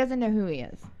 She doesn't know who he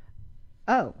is.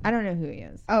 Oh. I don't know who he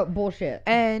is. Oh, bullshit.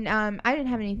 And I didn't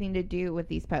have anything to do with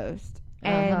these posts.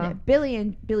 And Billy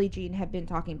and Billie Jean have been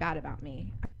talking bad about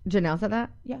me. Janelle said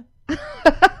that? Yeah.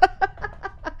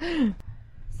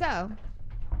 So,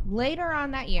 later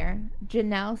on that year,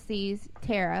 Janelle sees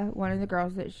Tara, one of the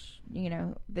girls that,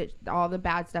 that all the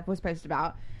bad stuff was posted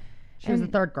about. She was the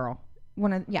third girl.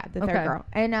 The third girl.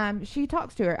 And she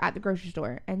talks to her at the grocery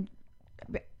store. And,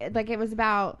 it was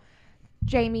about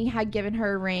Jamie had given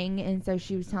her a ring. And so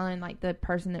she was telling, the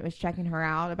person that was checking her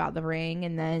out about the ring.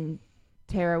 And then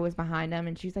Tara was behind them.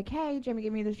 And she's like, hey, Jamie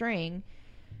gave me this ring.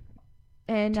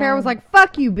 And Tara was like,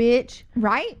 fuck you, bitch.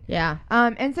 Right? Yeah.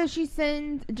 And so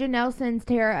Janelle sends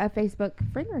Tara a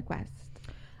Facebook friend request.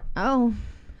 Oh.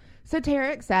 So Tara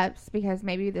accepts because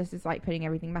maybe this is putting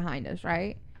everything behind us,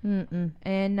 right? Mm-mm.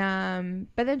 And,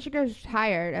 but then she grows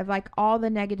tired of all the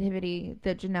negativity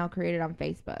that Janelle created on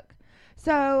Facebook.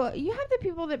 So you have the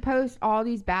people that post all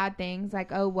these bad things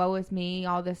oh, woe is me,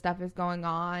 all this stuff is going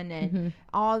on and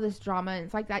all this drama. And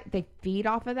it's that they feed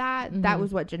off of that. Mm-hmm. That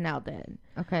was what Janelle did.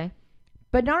 Okay.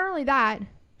 But not only that,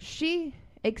 she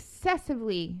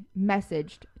excessively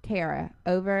messaged Tara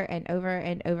over and over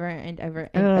and over and over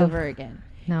and over again.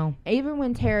 No. Even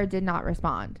when Tara did not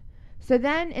respond. So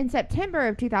then in September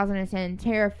of 2010,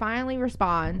 Tara finally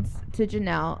responds to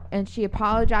Janelle and she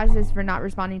apologizes for not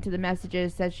responding to the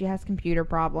messages, says she has computer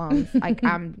problems.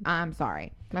 I'm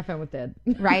sorry. My phone was dead.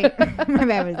 Right? My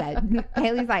phone was dead.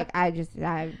 Haley's I just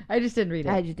didn't read it.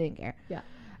 I just didn't care. Yeah.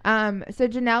 So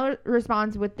Janelle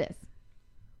responds with this.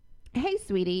 Hey,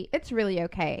 sweetie, it's really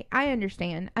okay. I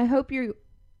understand. I hope you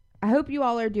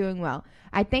all are doing well.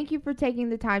 I thank you for taking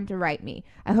the time to write me.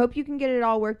 I hope you can get it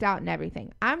all worked out and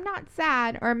everything. I'm not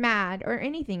sad or mad or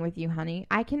anything with you, honey.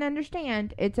 I can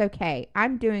understand. It's okay.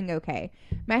 I'm doing okay.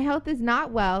 My health is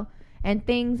not well and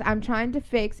things I'm trying to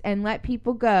fix and let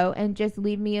people go and just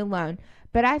leave me alone.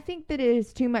 But I think that it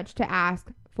is too much to ask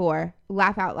for.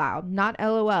 Laugh out loud. Not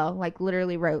LOL,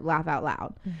 literally wrote laugh out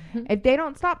loud. Mm-hmm. If they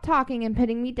don't stop talking and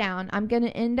putting me down, I'm going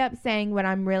to end up saying what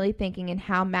I'm really thinking and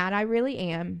how mad I really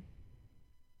am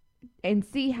and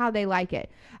see how they like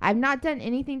it. I've not done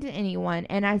anything to anyone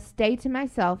and I stay to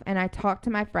myself and I talk to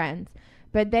my friends.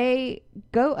 But they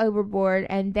go overboard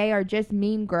and they are just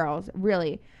mean girls,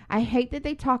 really. I hate that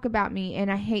they talk about me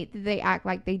and I hate that they act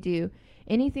like they do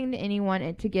anything to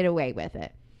anyone to get away with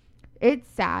it. It's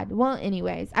sad. Well,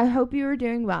 anyways, I hope you are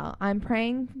doing well. I'm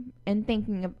praying and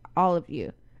thinking of all of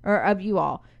you, or of you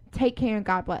all. Take care and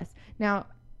God bless. Now,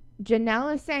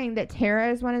 Janelle is saying that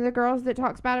Tara is one of the girls that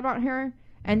talks bad about her.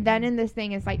 And then in this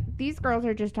thing, it's these girls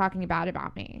are just talking bad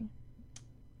about me.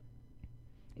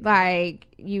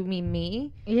 You mean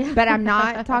me? Yeah. But I'm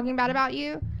not talking bad about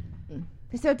you.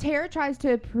 So Tara tries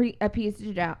to appease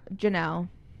Janelle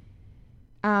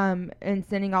and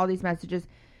sending all these messages.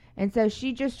 And so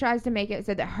she just tries to make it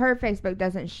so that her Facebook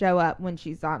doesn't show up when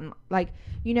she's on.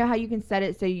 You know how you can set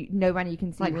it so nobody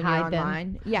can see when you're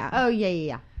online? Yeah. Oh,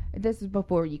 yeah. This is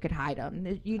before you could hide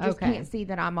them. You just can't see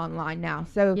that I'm online now.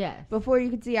 So yes. Before you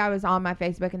could see I was on my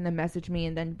Facebook and then message me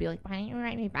and then be like, why didn't you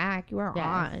write me back? You were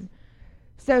on.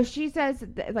 So she says,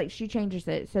 she changes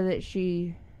it so that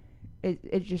she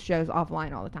it just shows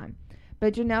offline all the time.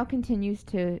 But Janelle continues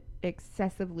to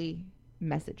excessively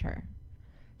message her.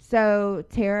 So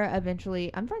Tara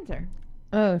eventually unfriends her.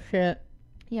 Oh, shit.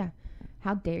 Yeah.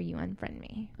 How dare you unfriend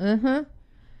me? Uh-huh.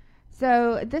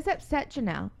 So this upset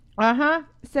Janelle. Uh-huh.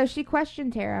 So she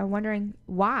questioned Tara, wondering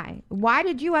why. Why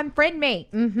did you unfriend me?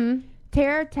 Mm-hmm.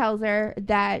 Tara tells her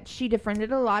that she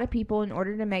defriended a lot of people in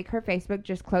order to make her Facebook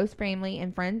just close family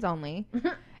and friends only.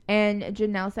 And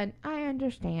Janelle said, I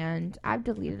understand. I've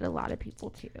deleted a lot of people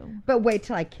too. But wait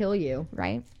till I kill you.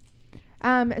 Right?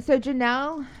 So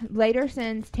Janelle later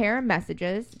sends Tara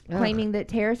messages claiming that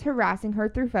Tara's harassing her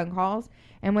through phone calls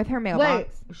and with her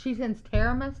mailbox. Wait, she sends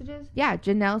Tara messages? Yeah,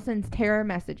 Janelle sends Tara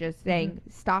messages saying,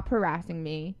 stop harassing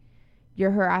me.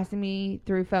 You're harassing me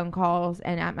through phone calls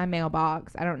and at my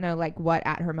mailbox. I don't know, like, what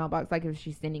at her mailbox. Like, if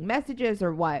she's sending messages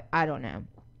or what. I don't know.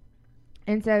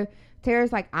 And so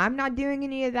Tara's like, I'm not doing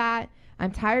any of that.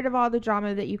 I'm tired of all the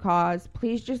drama that you cause.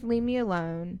 Please just leave me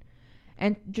alone.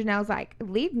 And Janelle's like,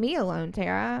 leave me alone,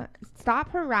 Tara.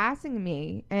 Stop harassing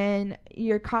me. And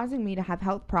you're causing me to have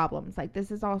health problems. Like,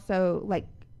 this is also, like,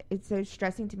 it's so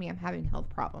stressing to me. I'm having health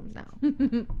problems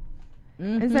now.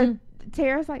 And so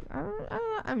Tara's like,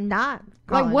 I'm not.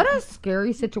 Like, what a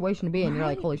scary situation to be in. You're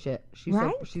like, Right. holy shit.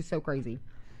 She's so crazy.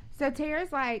 So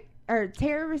Tara's like,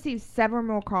 Tara receives several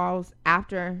more calls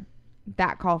after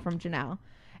that call from Janelle.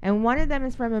 And one of them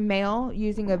is from a male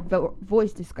using a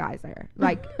voice disguiser.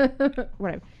 Like,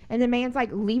 whatever. And the man's like,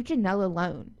 leave Janelle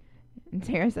alone. And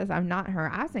Tara says, I'm not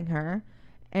harassing her.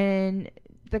 And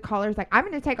the caller's like, I'm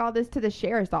going to take all this to the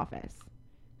sheriff's office.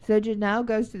 So Janelle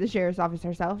goes to the sheriff's office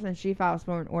herself and she files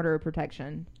for an order of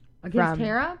protection. Against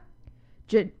Tara?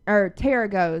 Tara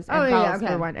goes and files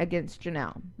okay. for one against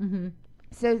Janelle. Mm-hmm.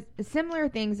 So similar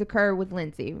things occur with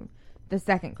Lindsay, the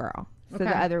second girl. So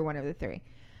the other one of the three.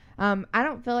 I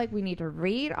don't feel like we need to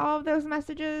read all of those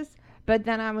messages, but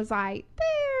then I was like,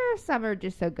 some are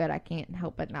just so good I can't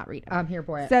help but not read them. I'm here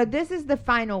for it. So this is the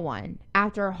final one.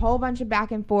 After a whole bunch of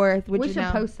back and forth with we Janelle,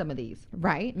 should post some of these.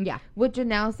 right? Yeah. With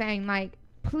Janelle saying like,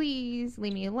 please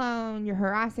leave me alone. You're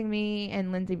harassing me.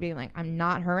 And Lindsay being like, I'm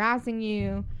not harassing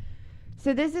you.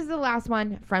 So this is the last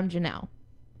one from Janelle.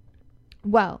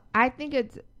 Well, I think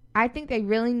they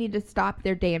really need to stop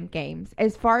their damn games.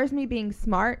 As far as me being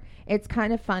smart, it's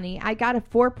kind of funny. I got a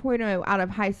 4.0 out of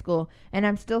high school, and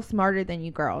I'm still smarter than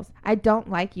you girls. I don't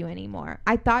like you anymore.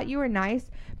 I thought you were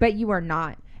nice, but you are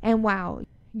not. And wow,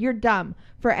 you're dumb,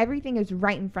 for everything is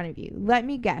right in front of you. Let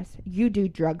me guess, you do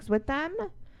drugs with them?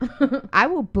 I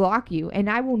will block you, and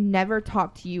I will never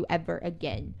talk to you ever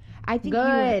again. I think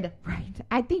Good. Right.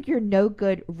 I think you're no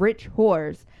good rich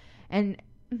whores. And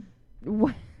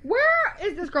what? Where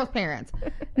is this girl's parents?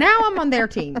 Now I'm on their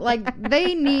team. Like,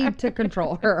 they need to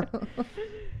control her.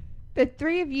 The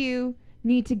three of you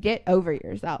need to get over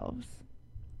yourselves.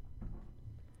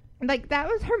 Like, that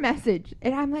was her message.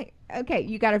 And I'm like, okay,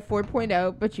 you got a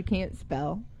 4.0, but you can't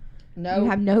spell. No. You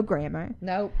have no grammar.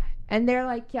 Nope. And they're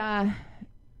like, yeah.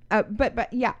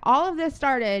 But yeah, all of this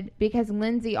started because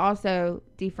Lindsay also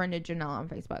defriended Janelle on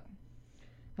Facebook.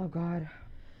 Oh, God.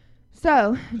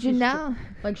 So, Janelle.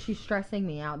 She's stressing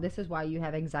me out. This is why you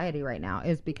have anxiety right now,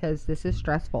 is because this is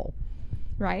stressful.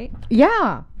 Right?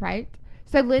 Yeah. Right?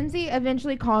 So, Lindsay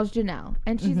eventually calls Janelle.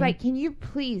 And she's like, can you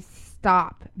please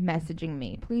stop messaging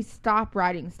me? Please stop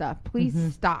writing stuff.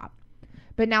 Please stop.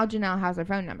 But now Janelle has her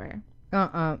phone number.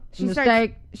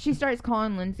 She starts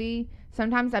calling Lindsay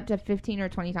sometimes up to 15 or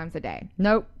 20 times a day.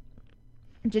 Nope.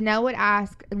 Janelle would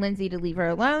ask Lindsay to leave her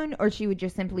alone, or she would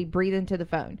just simply breathe into the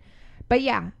phone. But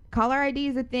yeah, caller ID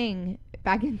is a thing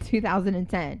back in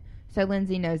 2010. So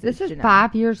Lindsay knows this is Janelle.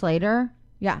 5 years later?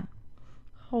 Yeah.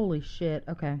 Holy shit.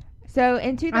 Okay. So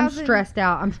in 2000... I'm stressed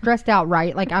out. I'm stressed out,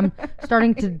 right? Like, I'm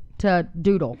starting to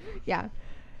doodle. Yeah.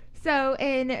 So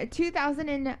in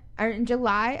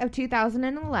July of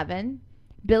 2011,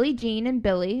 Billie Jean and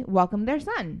Billy welcomed their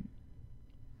son.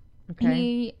 Okay.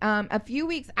 He, a few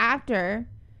weeks after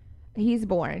he's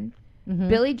born,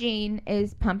 Billie Jean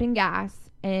is pumping gas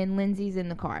and Lindsay's in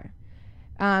the car.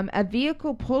 A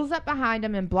vehicle pulls up behind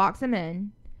him and blocks him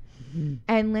in.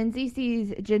 And Lindsay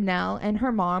sees Janelle and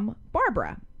her mom,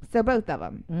 Barbara. So both of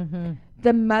them.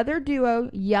 The mother duo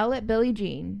yell at Billie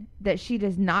Jean that she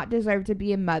does not deserve to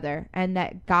be a mother and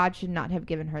that God should not have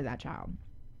given her that child.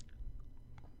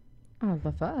 Oh,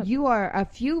 the fuck? You are a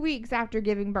few weeks after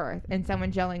giving birth and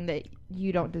someone's yelling that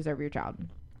you don't deserve your child.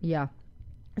 Yeah.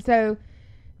 So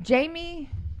Jamie,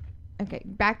 okay,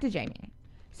 back to Jamie.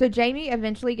 So Jamie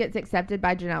eventually gets accepted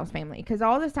by Janelle's family because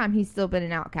all this time he's still been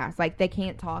an outcast. Like, they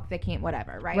can't talk, they can't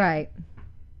whatever, right? Right.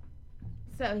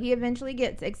 So he eventually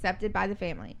gets accepted by the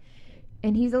family.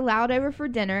 and he's allowed over for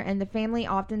dinner, and the family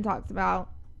often talks about,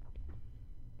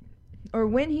 or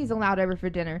when he's allowed over for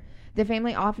dinner, the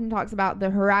family often talks about the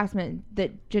harassment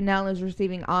that Janelle is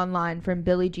receiving online from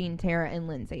Billie Jean, Tara, and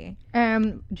Lindsay.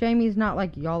 Jamie's not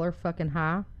like, y'all are fucking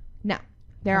high? No,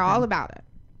 they're all about it.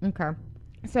 Okay.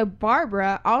 So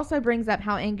Barbara also brings up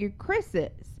how angry Chris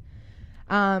is.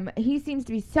 He seems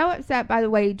to be so upset by the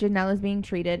way Janelle is being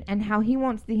treated and how he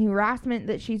wants the harassment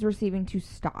that she's receiving to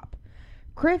stop.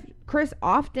 Chris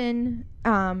often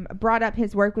brought up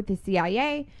his work with the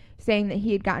CIA, saying that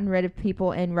he had gotten rid of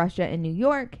people in Russia and New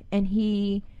York, and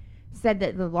he said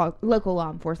that the local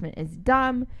law enforcement is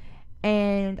dumb.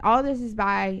 And all this is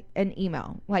by an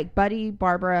email. Like, Buddy,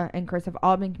 Barbara, and Chris have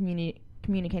all been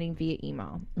communicating via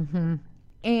email. Mm-hmm.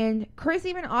 And Chris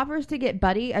even offers to get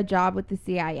Buddy a job with the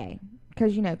CIA.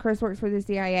 Because, you know, Chris works for the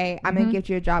CIA. I'm going to get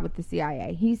you a job with the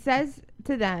CIA. He says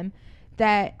to them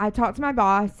that I talked to my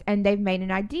boss and they've made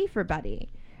an ID for Buddy.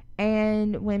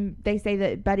 And when they say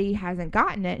that Buddy hasn't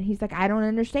gotten it, he's like, I don't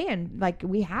understand. Like,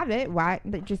 we have it. Why?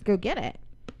 Just go get it.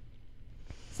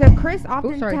 So Chris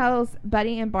often tells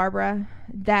Buddy and Barbara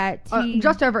that he...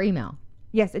 just over email.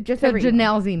 Yes, just so over email.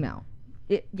 Janelle's email.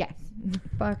 Yes.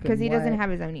 Because he doesn't have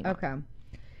his own email. Okay.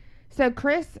 So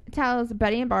Chris tells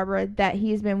Buddy and Barbara that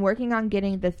he's been working on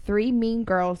getting the 3 mean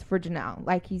girls for Janelle.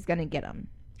 Like, he's going to get them.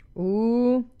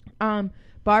 Ooh.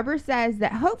 Barbara says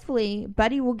that hopefully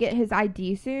Buddy will get his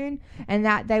ID soon, and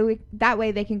that that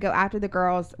way they can go after the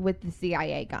girls with the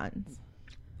CIA guns.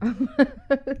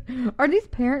 Are these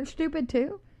parents stupid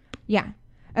too? Yeah.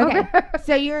 Okay.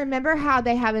 So you remember how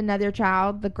they have another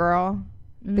child, the girl,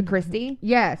 the Christy?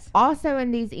 Yes. Also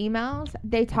in these emails,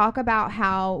 they talk about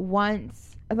how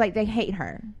once, like, they hate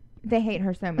her. They hate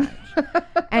her so much.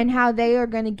 And how they are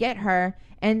going to get her,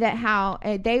 and that how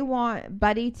they want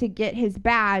Buddy to get his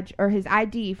badge or his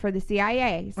ID for the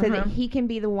CIA so that he can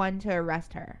be the one to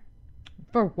arrest her.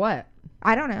 For what?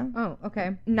 I don't know. Oh,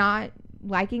 okay. Not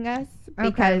liking us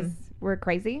because we're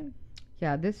crazy.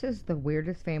 Yeah, this is the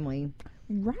weirdest family.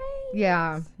 Right.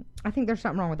 Yeah. I think there's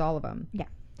something wrong with all of them. Yeah.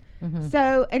 Mm-hmm.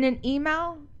 So in an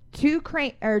email to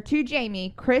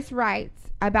Jamie, Chris writes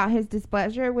about his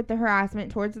displeasure with the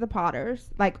harassment towards the Potters,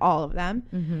 like all of them.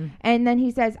 Mm-hmm. And then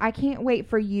he says, I can't wait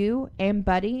for you and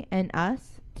Buddy and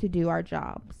us to do our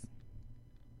jobs.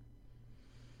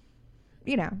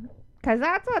 You know, because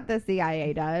that's what the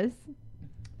CIA does.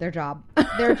 Their job.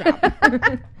 Their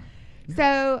job.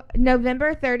 So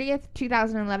November 30th,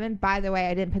 2011, by the way,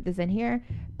 I didn't put this in here,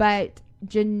 but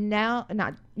Janelle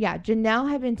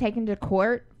had been taken to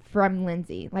court from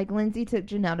Lindsay. Like, Lindsay took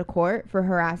Janelle to court for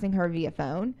harassing her via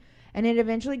phone, and it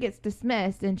eventually gets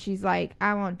dismissed, and she's like,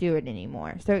 I won't do it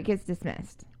anymore. So it gets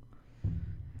dismissed.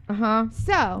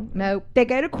 So nope. They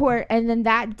go to court, and then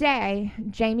that day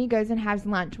Jamie goes and has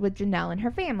lunch with Janelle and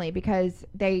her family because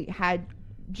they had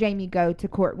Jamie go to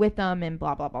court with them and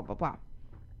blah blah blah blah blah.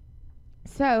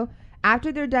 So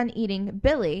after they're done eating,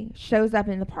 Billy shows up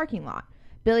in the parking lot.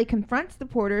 Billy confronts the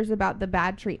Porters about the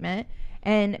bad treatment,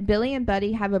 and Billy and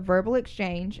Buddy have a verbal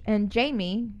exchange, and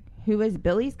Jamie, who is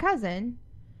Billy's cousin,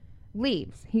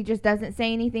 leaves. He just doesn't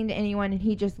say anything to anyone, and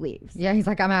he just leaves. Yeah, he's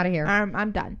like, I'm out of here.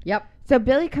 I'm done. Yep. So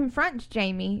Billy confronts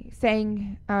Jamie,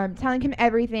 saying, telling him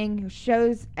everything,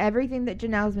 shows everything that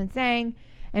Janelle's been saying,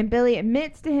 and Billy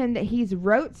admits to him that he's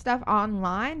wrote stuff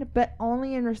online, but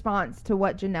only in response to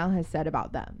what Janelle has said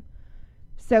about them.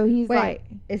 So he's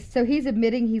so he's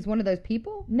admitting he's one of those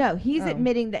people? No, he's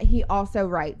admitting that he also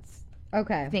writes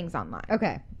things online.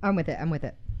 Okay, I'm with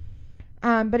it.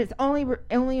 But it's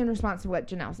only in response to what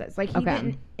Janelle says. Like, he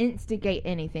didn't instigate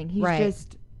anything. He's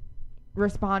just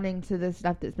responding to the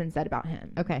stuff that's been said about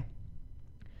him. Okay.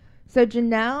 So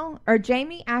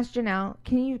Jamie asked Janelle,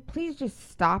 can you please just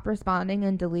stop responding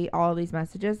and delete all these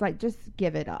messages? Like, just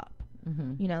give it up.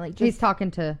 Mm-hmm. You know, like, just... He's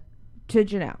talking to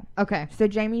Janelle. Okay. So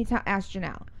Jamie asked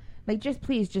Janelle, like,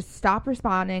 please just stop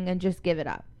responding and just give it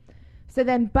up. So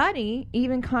then Buddy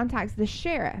even contacts the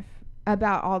sheriff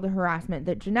about all the harassment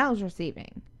that Janelle's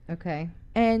receiving. Okay.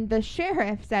 And the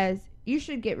sheriff says, you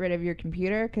should get rid of your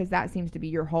computer because that seems to be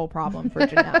your whole problem for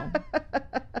Janelle.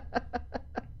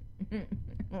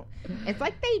 It's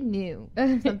like they knew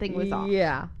something was off.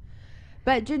 Yeah.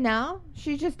 But Janelle,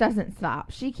 she just doesn't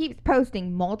stop. She keeps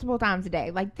posting multiple times a day.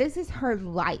 Like, this is her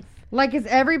life. Like, is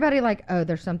everybody like, oh,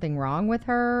 there's something wrong with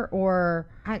her? Or...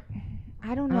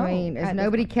 I don't know. I mean, is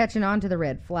nobody catching on to the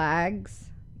red flags?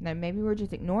 No, maybe we're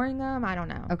just ignoring them. I don't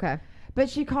know. Okay. But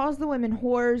she calls the women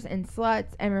whores and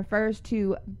sluts and refers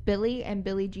to Billy and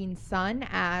Billie Jean's son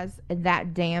as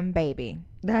that damn baby.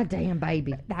 That damn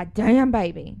baby. That damn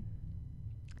baby.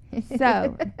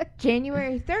 So,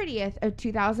 January 30th of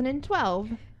 2012,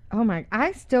 Oh my!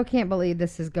 I still can't believe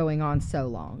this is going on so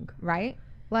long. Right?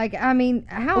 Like, I mean,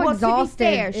 how Well, exhausted?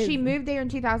 to be fair, is- she moved there in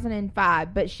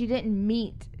 2005, but she didn't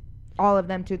meet all of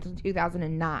them till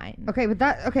 2009. Okay,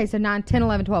 but so 9, 10,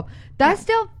 11, 12. That's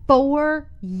still 4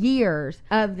 years.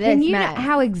 Of this Can you know mess.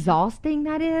 how exhausting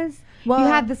that is? Well- you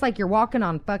have this, like, you're walking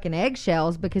on fucking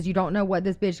eggshells because you don't know what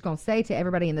this bitch is going to say to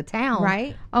everybody in the town.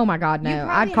 Right? Oh my God, You no.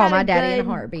 probably I'd call had my a daddy in a good-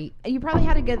 heartbeat. You probably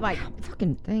had a good, like,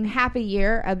 Fucking thing. half a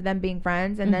year of them being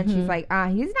friends, and then Mm-hmm. she's like,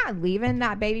 he's not leaving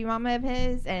that baby mama of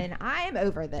his, and I am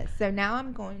over this. So now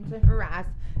I'm going to harass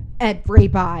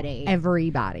everybody.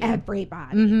 Everybody.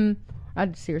 Everybody. Mm-hmm.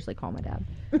 I'd seriously call my dad.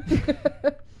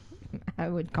 I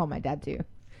would call my dad too.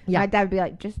 Yeah. My dad would be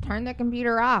like, just turn the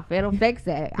computer off. It'll fix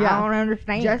it. Yeah. I don't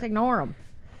understand. Just ignore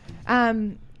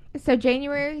him. So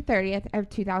January 30th of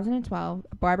 2012,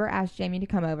 Barbara asked Jamie to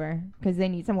come over because they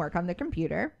need some work on the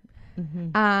computer.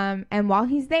 Mm-hmm. And while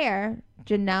he's there,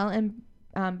 Janelle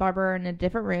and Barbara are in a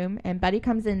different room, and Buddy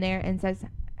comes in there and says,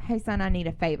 hey, son, I need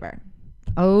a favor.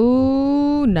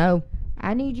 Oh, no.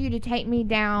 I need you to take me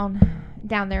down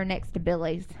there next to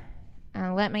Billy's.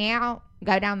 Let me out,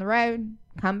 go down the road,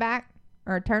 come back,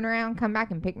 or turn around, come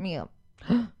back and pick me up.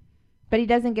 But he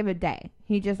doesn't give a day.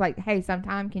 He just like, hey,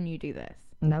 sometime can you do this?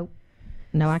 Nope.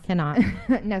 No, I cannot.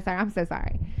 No, sir, I'm so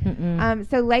sorry. Mm-mm.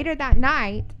 So later that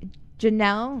night,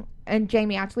 Janelle and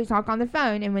Jamie actually talk on the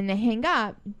phone, and when they hang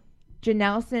up,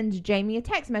 Janelle sends Jamie a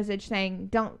text message saying,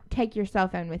 don't take your cell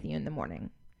phone with you in the morning.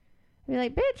 I'd be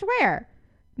like, bitch, where?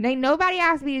 Nobody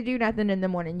asked me to do nothing in the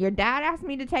morning. Your dad asked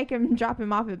me to take him and drop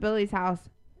him off at Billy's house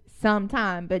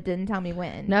sometime, but didn't tell me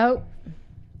when. Nope.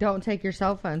 Don't take your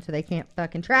cell phone so they can't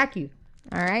fucking track you.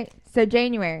 All right. So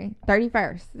January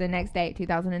 31st, the next day,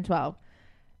 2012,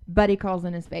 Buddy calls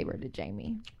in his favor to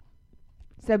Jamie.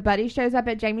 So Buddy shows up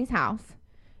at Jamie's house.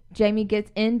 Jamie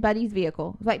gets in Buddy's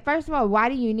vehicle. Like, first of all, why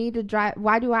do I need to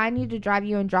drive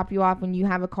you and drop you off when you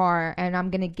have a car and I'm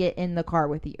going to get in the car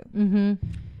with you? Mm-hmm.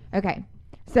 Okay.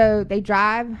 So they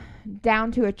drive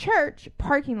down to a church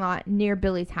parking lot near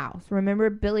Billy's house. Remember,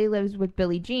 Billy lives with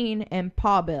Billie Jean and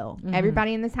Pa Bill. Mm-hmm.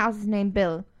 Everybody in this house is named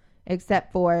Bill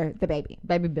except for the baby.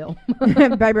 Baby Bill.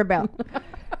 Baby Bill.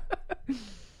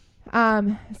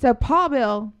 So Pa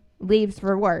Bill leaves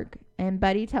for work, and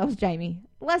Buddy tells Jamie,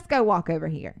 let's go walk over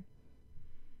here.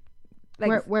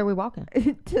 Like, Where are we walking?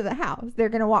 to the house. They're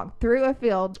going to walk through a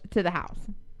field to the house.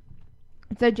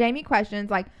 So Jamie questions,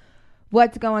 like,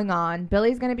 what's going on?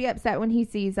 Billy's going to be upset when he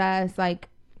sees us. Like,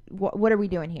 what are we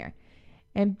doing here?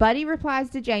 And Buddy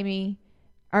replies that Jamie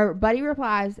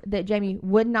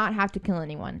would not have to kill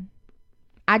anyone.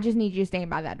 I just need you to stand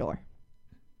by that door.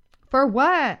 For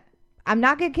what? I'm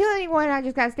not going to kill anyone. I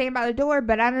just got to stand by the door,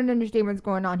 but I don't understand what's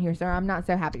going on here, sir. I'm not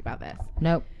so happy about this.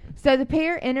 Nope. So the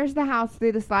pair enters the house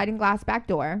through the sliding glass back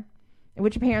door,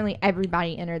 which apparently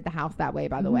everybody entered the house that way,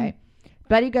 by the way.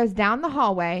 Buddy goes down the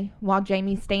hallway while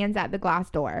Jamie stands at the glass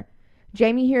door.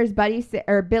 Jamie hears Billy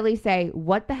say,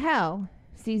 what the hell?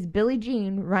 Sees Billie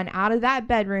Jean run out of that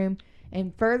bedroom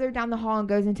and further down the hall and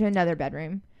goes into another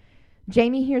bedroom.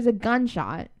 Jamie hears a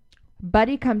gunshot.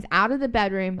 Buddy comes out of the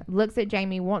bedroom, looks at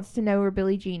Jamie, wants to know where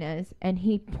Billie Jean is, and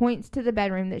he points to the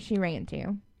bedroom that she ran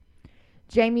to.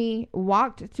 Jamie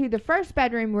walked to the first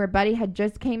bedroom where Buddy had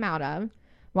just came out of,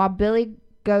 while Buddy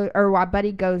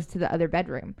goes to the other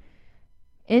bedroom.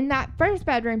 In that first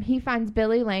bedroom, he finds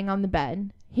Billy laying on the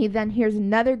bed. He then hears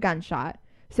another gunshot.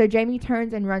 So Jamie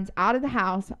turns and runs out of the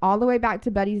house all the way back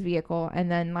to Buddy's vehicle,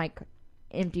 and then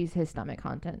empties his stomach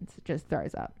contents, just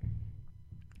throws up.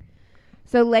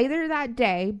 So later that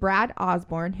day, Brad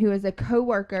Osborne, who is a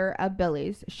co-worker of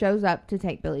Billy's, shows up to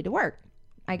take Billy to work.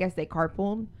 I guess they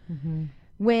carpooled. Mm-hmm.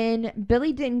 When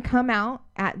Billy didn't come out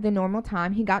at the normal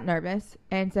time, he got nervous,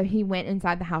 and so he went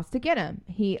inside the house to get him.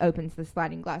 He opens the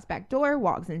sliding glass back door,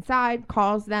 walks inside,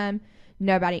 calls them.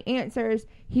 Nobody answers.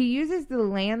 He uses the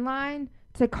landline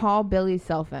to call Billy's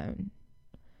cell phone,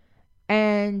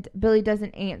 and Billy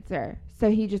doesn't answer,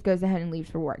 so he just goes ahead and leaves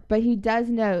for work. But he does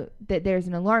note that there's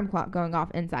an alarm clock going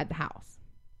off inside the house.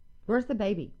 Where's the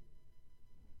baby?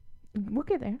 We'll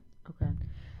get there. Okay.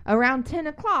 Around 10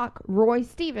 o'clock, Roy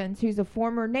Stevens, who's a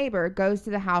former neighbor, goes to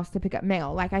the house to pick up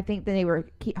mail. Like, I think that they were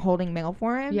holding mail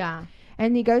for him. Yeah.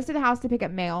 And he goes to the house to pick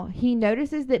up mail. He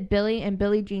notices that Billy and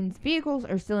Billie Jean's vehicles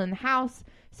are still in the house,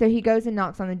 so he goes and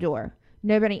knocks on the door.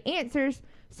 Nobody answers,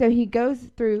 so he goes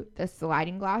through the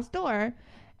sliding glass door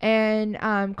and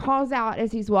calls out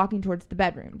as he's walking towards the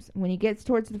bedrooms. When he gets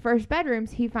towards the first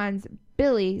bedrooms, he finds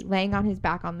Billy laying on his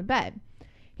back on the bed.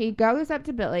 He goes up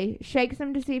to Billy, shakes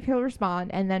him to see if he'll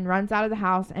respond, and then runs out of the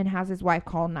house and has his wife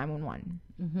call 911.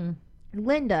 Mm-hmm.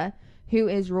 Linda, who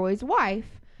is Roy's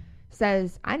wife,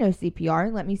 says, I know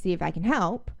CPR. Let me see if I can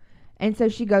help. And so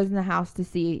she goes in the house to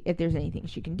see if there's anything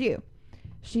she can do.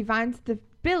 She finds the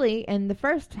Billy in the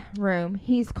first room.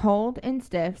 He's cold and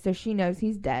stiff, so she knows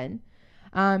he's dead.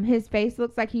 His face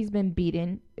looks like he's been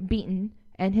beaten,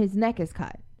 and his neck is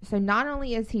cut. So not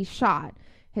only is he shot,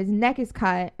 his neck is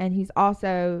cut, and he's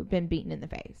also been beaten in the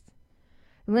face.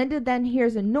 Linda then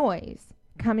hears a noise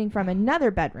coming from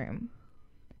another bedroom,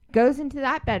 goes into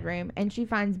that bedroom, and she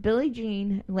finds Billie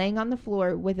Jean laying on the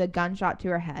floor with a gunshot to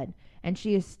her head, and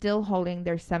she is still holding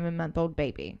their 7-month-old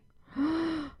baby.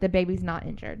 The baby's not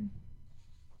injured.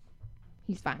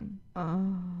 He's fine.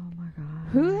 Oh my God.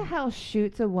 Who the hell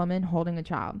shoots a woman holding a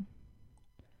child?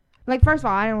 Like, first of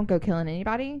all, I don't go killing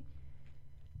anybody,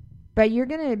 but you're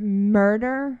going to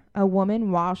murder a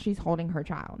woman while she's holding her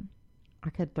child. I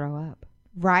could throw up.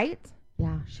 Right?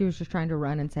 Yeah, she was just trying to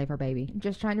run and save her baby.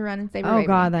 Just trying to run and save her Oh baby.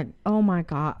 God, oh my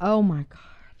God.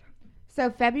 So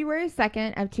February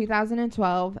 2nd of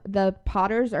 2012, the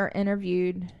Potters are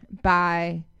interviewed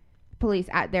by police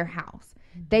at their house.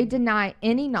 They deny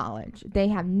any knowledge. They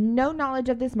have no knowledge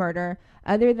of this murder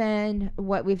other than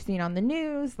what we've seen on the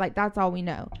news. Like, that's all we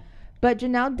know. But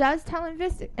Janelle does tell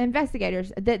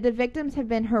investigators that the victims have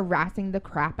been harassing the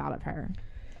crap out of her.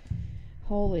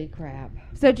 Holy crap.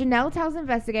 So Janelle tells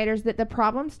investigators that the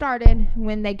problem started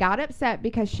when they got upset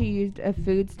because she used a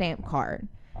food stamp card.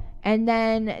 And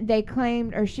then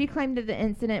she claimed that the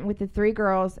incident with the 3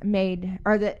 girls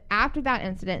after that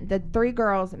incident, the 3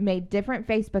 girls made different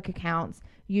Facebook accounts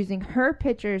using her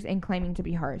pictures and claiming to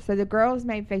be her. So the girls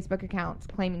made Facebook accounts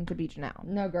claiming to be Janelle.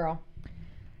 No, girl.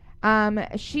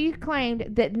 She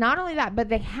claimed that not only that, but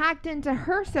they hacked into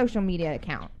her social media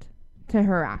account to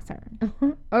harass her.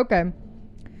 Okay.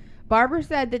 Barbara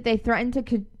said that they threatened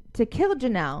to kill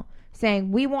Janelle,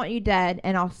 saying, "We want you dead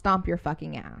and I'll stomp your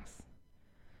fucking ass."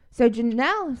 So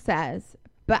Janelle says,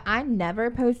 "But I never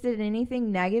posted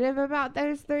anything negative about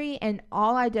those 3, and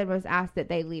all I did was ask that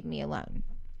they leave me alone."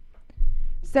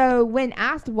 So when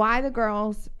asked why the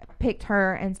girls picked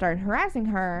her and started harassing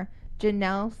her,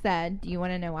 Janelle said, "Do you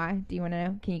want to know why? Do you want to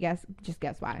know? Can you guess? Just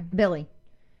guess why." Billy.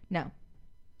 No.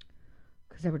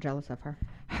 Because they were jealous of her.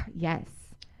 Yes.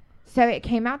 So it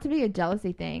came out to be a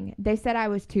jealousy thing. They said I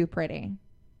was too pretty.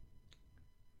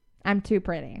 I'm too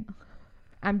pretty.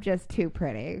 I'm just too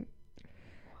pretty.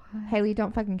 What? Haley,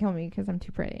 don't fucking kill me because I'm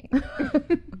too pretty.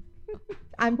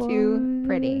 I'm too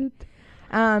pretty.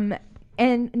 And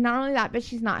not only that, but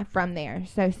she's not from there.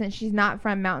 So since she's not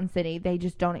from Mountain City, they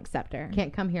just don't accept her.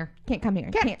 Can't come here. Can't come here.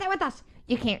 Can't stay with us.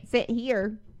 You can't sit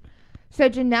here. So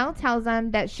Janelle tells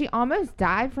them that she almost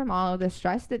died from all of the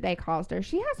stress that they caused her.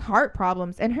 She has heart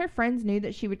problems, and her friends knew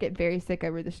that she would get very sick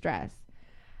over the stress.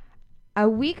 A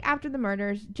week after the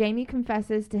murders, Jamie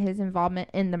confesses to his involvement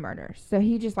in the murders. So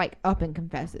he just up and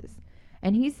confesses.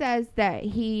 And he says that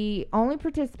he only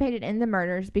participated in the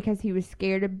murders because he was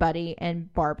scared of Buddy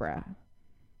and Barbara.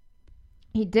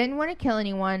 He didn't want to kill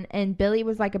anyone, and Billy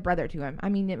was like a brother to him. I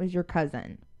mean, it was your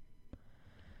cousin.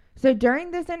 So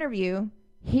during this interview,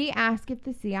 he asked if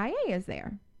the CIA is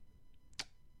there.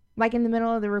 Like in the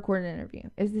middle of the recorded interview.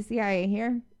 "Is the CIA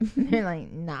here?" They're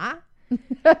like, "Nah."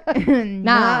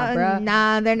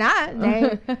 Nah, they're not.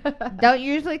 They don't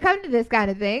usually come to this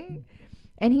kind of thing.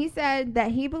 And he said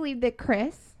that he believed that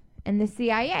Chris and the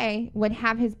CIA would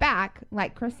have his back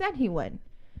like Chris said he would.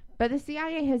 But the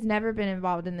CIA has never been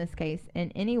involved in this case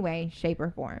in any way, shape,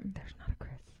 or form. There's not a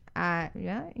Chris.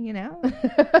 Yeah, you know.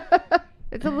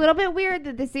 It's a little bit weird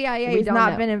that the CIA has don't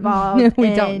not know. been involved We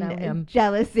in don't know him.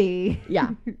 jealousy.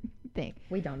 Yeah. Thing.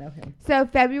 We don't know him. So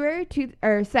February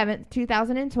 7th,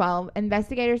 2012,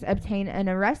 investigators obtain an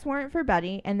arrest warrant for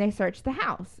Buddy, and they search the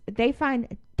house. They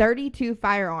find 32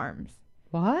 firearms.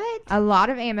 What? A lot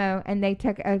of ammo, and they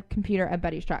took a computer at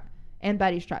Buddy's truck. And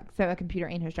Buddy's truck. So a computer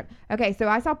in his truck. Okay, so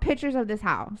I saw pictures of this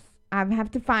house. I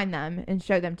have to find them and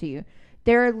show them to you.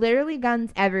 There are literally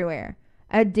guns everywhere.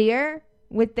 A deer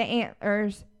with the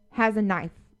antlers has a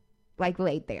knife,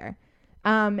 laid there.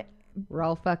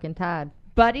 Roll fucking Tide.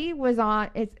 Buddy was on.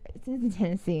 It's in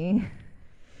Tennessee.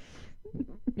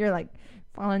 You're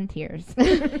volunteers.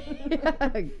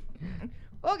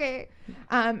 Okay.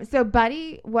 So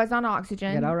Buddy was on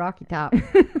oxygen. Good old Rocky Top.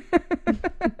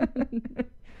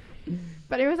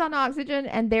 Buddy was on oxygen,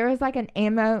 and there was an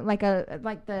ammo,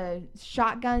 the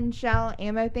shotgun shell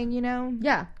ammo thing, you know?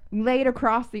 Yeah. Laid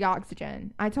across the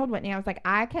oxygen. I told Whitney, I was like,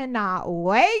 I cannot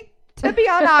wait to be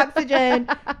on oxygen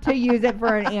to use it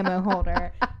for an ammo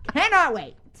holder. Cannot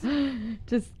wait.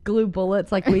 Just glue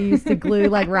bullets like we used to glue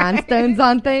rhinestones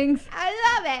on things.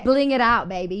 I love it. Bling it out,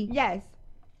 baby. Yes.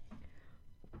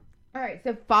 All right.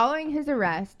 So following his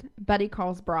arrest, Buddy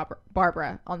calls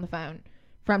Barbara on the phone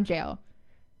from jail.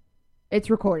 It's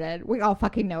recorded. We all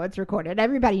fucking know it's recorded.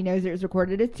 Everybody knows it was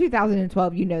recorded. It's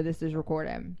 2012. You know this is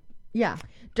recorded. Yeah.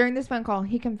 During this phone call,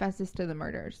 he confesses to the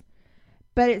murders.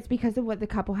 But it's because of what the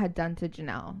couple had done to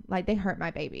Janelle. Like, they hurt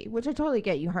my baby. Which I totally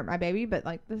get. You hurt my baby. But,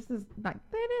 like, this is, like,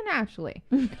 they didn't actually.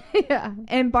 Yeah.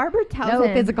 And Barbara tells No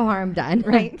him. physical harm done.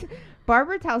 Right?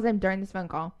 Barbara tells him during this phone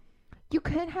call, you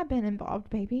couldn't have been involved,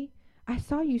 baby. I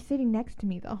saw you sitting next to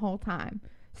me the whole time.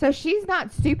 So she's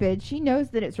not stupid. She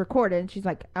knows that it's recorded. And she's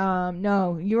like,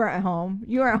 no, you were at home.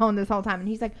 You were at home this whole time. And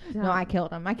he's like, no, I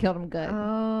killed him. I killed him good.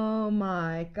 Oh,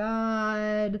 my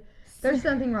God. There's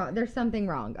something wrong. There's something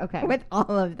wrong. Okay. With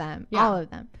all of them. Yeah. All of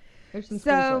them. There's some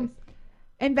So, screwy boys.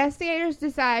 investigators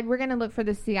decide we're going to look for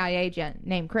the CIA agent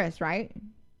named Chris, right?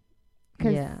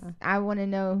 Because Yeah. I want to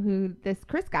know who this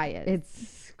Chris guy is.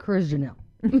 It's Chris Janelle.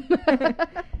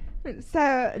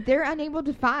 So, they're unable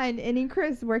to find any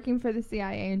Chris working for the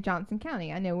CIA in Johnson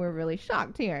County. I know we're really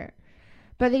shocked here.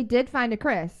 But they did find a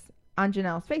Chris on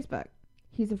Janelle's Facebook.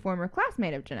 He's a former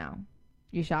classmate of Janelle.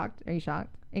 You shocked? Are you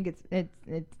shocked?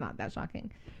 It's not that shocking.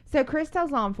 So Chris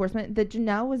tells law enforcement that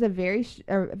Janelle was a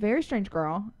very strange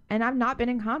girl, and I've not been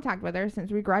in contact with her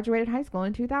since we graduated high school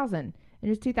in 2000. It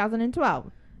was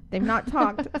 2012. They've not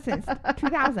talked since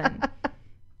 2000.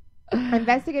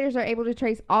 Investigators are able to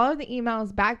trace all of the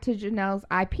emails back to Janelle's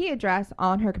IP address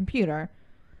on her computer.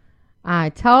 I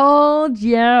told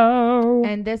you.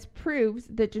 And this proves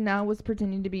that Janelle was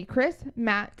pretending to be Chris,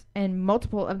 Matt, and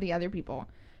multiple of the other people.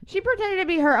 She pretended to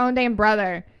be her own damn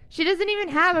brother. She doesn't even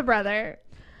have a brother.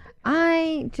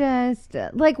 I just,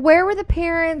 like, where were the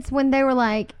parents when they were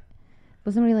like,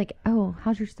 was somebody like, oh,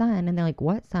 how's your son? And they're like,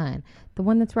 what son? The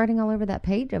one that's writing all over that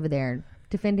page over there,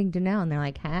 defending Janelle. And they're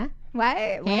like, huh? What?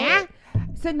 Yeah.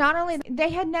 So not only they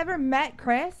had never met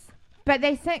Chris, but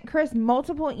they sent Chris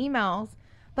multiple emails,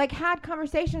 like had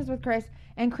conversations with Chris,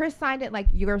 and Chris signed it like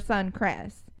your son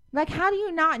Chris. Like, how do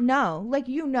you not know? Like,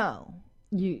 you know.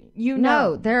 You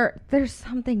know. No, there's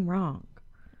something wrong.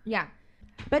 Yeah.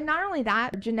 But not only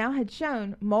that, Janelle had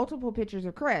shown multiple pictures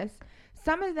of Chris.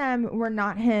 Some of them were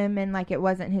not him, and like it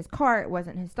wasn't his car, it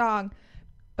wasn't his dog.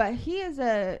 But he is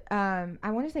I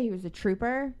want to say he was a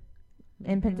trooper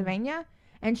in Pennsylvania.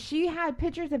 And she had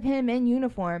pictures of him in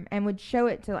uniform and would show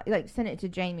it to, like, send it to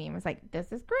Jamie and was like,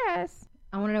 this is Chris.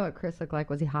 I want to know what Chris looked like.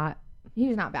 Was he hot? He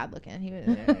was not bad looking. He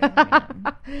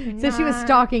was. So she was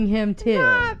stalking him too.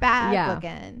 Not bad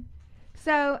looking.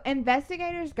 So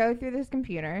investigators go through this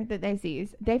computer that they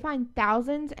seize. They find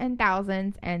thousands and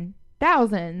thousands and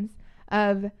thousands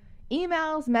of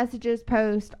emails, messages,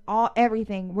 posts,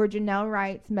 everything where Janelle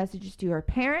writes messages to her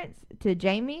parents, to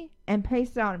Jamie, and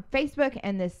posts it on Facebook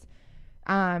and this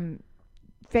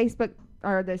Facebook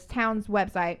or this town's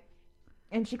website.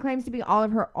 And she claims to be all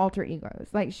of her alter egos.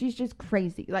 Like, she's just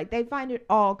crazy. Like, they find it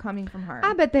all coming from her.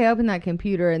 I bet they opened that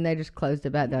computer and they just closed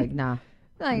it back. They're like, nah,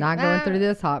 Like, not going through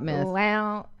this hot mess.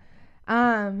 Well,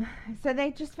 so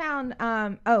they just found,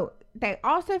 they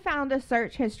also found a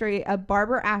search history of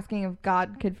Barbara asking if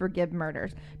God could forgive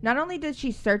murders. Not only did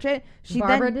she search it,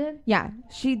 Barbara did? Yeah.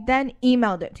 She then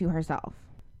emailed it to herself.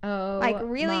 Oh, Like,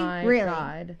 really? my Really?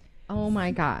 God. Oh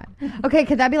my God. Okay,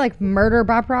 could that be like murder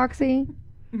by proxy?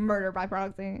 Murder by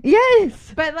proxy.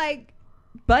 Yes. But, like,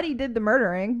 Buddy did the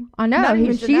murdering. I know. Not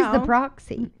even She's the Janelle.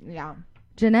 proxy. Yeah.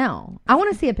 Janelle. I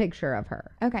want to see a picture of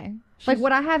her. Okay. Like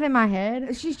what I have in my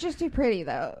head. She's just too pretty,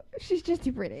 though. She's just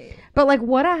too pretty. But like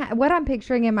what I'm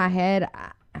picturing in my head,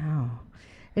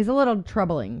 is a little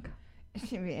troubling.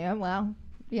 Yeah, well,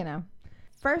 you know.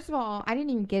 First of all, I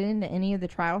didn't even get into any of the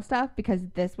trial stuff because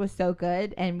this was so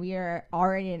good, and we are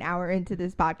already an hour into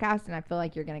this podcast, and I feel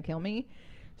like you're gonna kill me.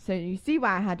 So you see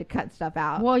why I had to cut stuff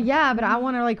out. Well, yeah, but I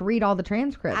want to like read all the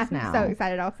transcripts I'm now. so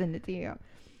excited. I'll send it to you.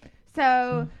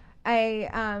 So a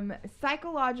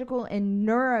psychological and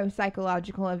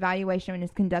neuropsychological evaluation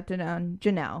is conducted on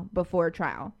Janelle before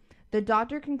trial. The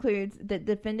doctor concludes that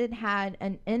the defendant had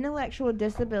an intellectual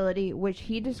disability, which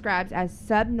he describes as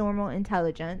subnormal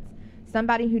intelligence,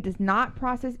 somebody who does not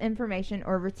process information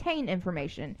or retain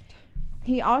information.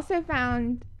 He also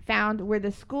found where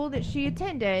the school that she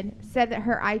attended said that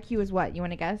her IQ is what? You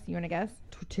want to guess?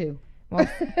 2. Well,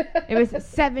 it was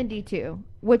 72,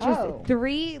 which is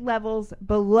 3 levels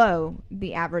below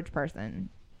the average person.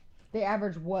 The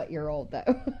average what-year-old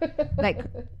though? Like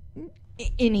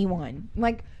anyone.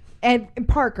 Like Ed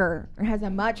Parker has a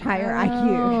much higher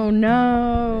IQ Oh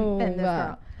no. than this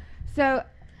girl. So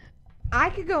I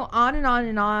could go on and on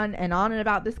and on and on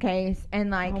about this case, and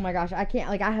like, oh my gosh, I can't.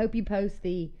 Like, I hope you post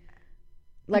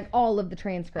all of the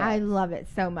transcripts. I love it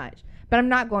so much, but I'm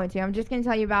not going to. I'm just going to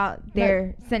tell you about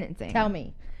their sentencing. Tell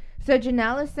me. So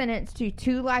Janelle is sentenced to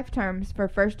 2 life terms for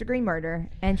first-degree murder,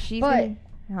 and she's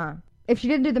if she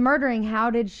didn't do the murdering, how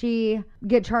did she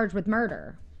get charged with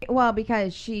murder? Well,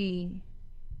 because she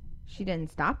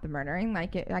didn't stop the murdering.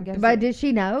 Like, I guess. But did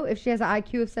she know if she has an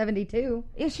IQ of 72?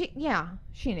 Yeah,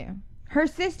 she knew. Her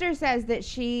sister says that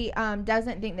she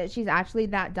doesn't think that she's actually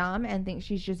that dumb and thinks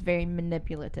she's just very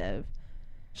manipulative.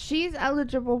 She's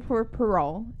eligible for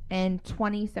parole in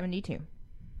 2072.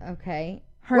 Okay.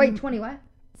 Her Wait, 20 what?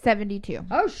 72.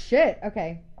 Oh, shit.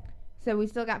 Okay. So we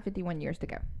still got 51 years to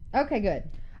go. Okay, good.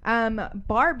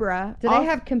 Barbara. Do they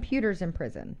have computers in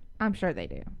prison? I'm sure they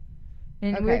do.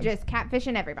 And Okay. we're just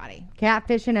catfishing everybody.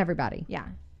 Catfishing everybody. Yeah.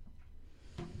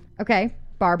 Okay.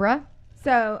 Barbara.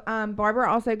 So,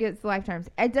 Barbara also gets life terms.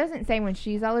 It doesn't say when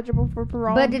she's eligible for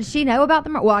parole. But did she know about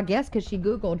the murder? Well, I guess because she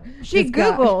Googled. She Does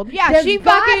God- Googled. Yeah, Does she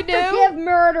God fucking knew. forgive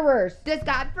murderers? Does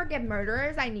God forgive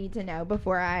murderers? I need to know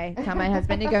before I tell my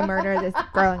husband to go murder this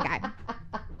girl and guy.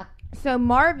 So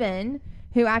Marvin,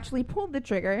 who actually pulled the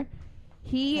trigger,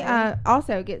 he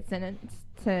also gets sentenced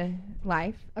to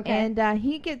life. Okay. And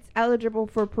he gets eligible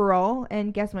for parole.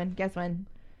 And guess when? Guess when?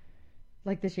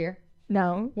 Like this year?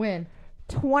 No. When?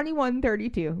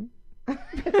 2132.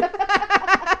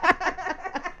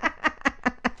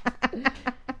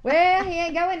 Well, he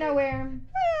ain't going nowhere.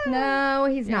 No,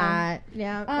 he's not.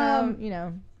 Yeah.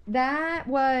 That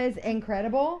was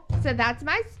incredible. So that's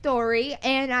my story,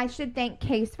 and I should thank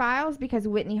Case Files because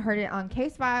Whitney heard it on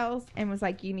Case Files and was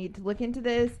like, you need to look into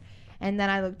this. And then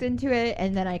I looked into it,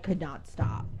 and then I could not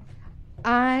stop.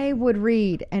 I would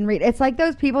read and read. It's like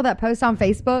those people that post on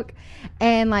Facebook,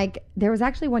 and like there was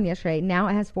actually one yesterday. Now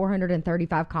it has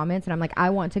 435 comments, and I'm like, I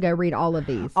want to go read all of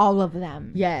these. All of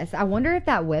them. Yes. I wonder if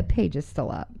that webpage is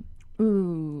still up.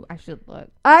 Ooh, I should look.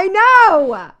 I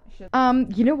know.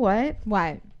 You know what?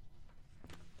 What?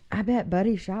 I bet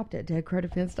Buddy shopped at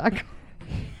deadcrowdefense.com.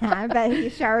 I bet he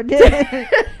sure did.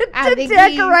 to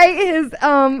decorate his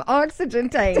oxygen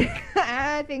tank.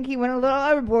 I think he went a little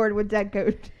overboard with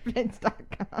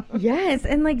deadcodefense.com. Yes,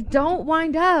 and like don't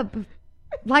wind up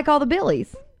like all the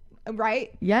Billies.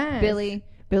 Right? Yes. Billie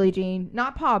Jean.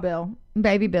 Not Pa Bill.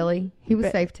 Baby Billy. He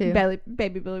was safe too.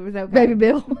 Baby Billy was okay. Baby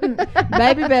Bill.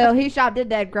 Baby Bill, he shopped at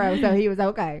Dead Crow, so he was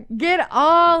okay. Get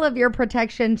all of your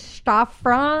protection stuff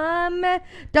from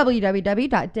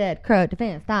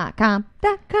www.deadcrowdefense.com.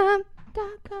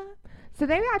 So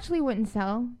they actually wouldn't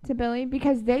sell to Billy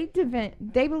because they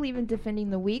believe in defending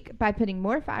the weak by putting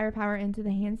more firepower into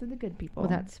the hands of the good people. Well,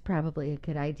 that's probably a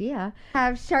good idea.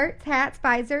 Have shirts, hats,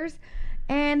 visors,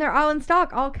 and they're all in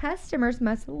stock. All customers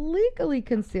must legally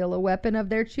conceal a weapon of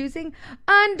their choosing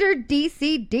under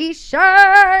DCD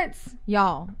shirts.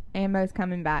 Y'all, ammo's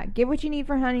coming back. Get what you need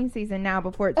for hunting season now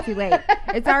before it's too late.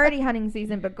 It's already hunting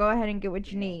season, but go ahead and get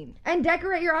what you need. And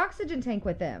decorate your oxygen tank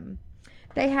with them.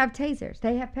 They have tasers.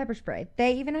 They have pepper spray.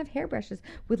 They even have hairbrushes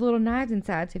with little knives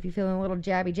inside. So if you're feeling a little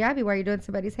jabby while you're doing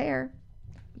somebody's hair,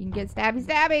 you can get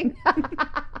stabby.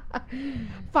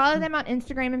 Follow them on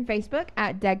Instagram and Facebook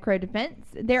at Dead Crow Defense.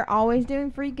 They're always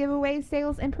doing free giveaways,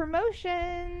 sales, and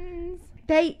promotions.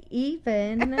 They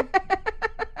even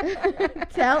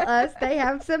tell us they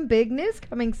have some big news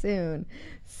coming soon.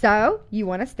 So you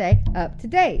want to stay up to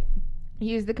date.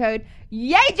 Use the code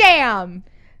YAYJAM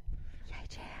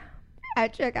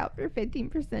at checkout for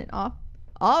 15% off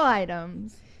all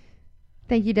items.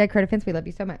 Thank you, Dead Crow Defense. We love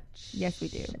you so much. Yes, we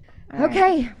do.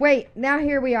 Okay, wait. Now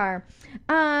here we are.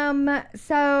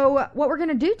 So what we're going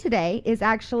to do today is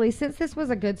actually, since this was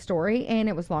a good story and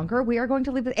it was longer, we are going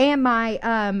to leave this, and my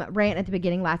rant at the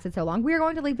beginning lasted so long, we are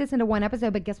going to leave this into one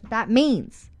episode, but guess what that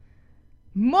means?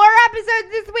 More episodes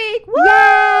this week. Woo!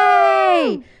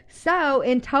 Yay! So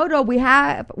in total, we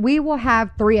will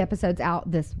have 3 episodes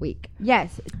out this week.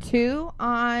 Yes, 2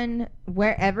 on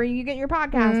wherever you get your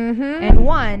podcast, and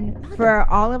 1 for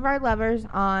all of our lovers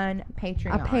on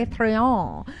Patreon. A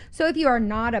Patreon. So if you are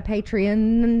not a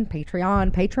patron, if you're not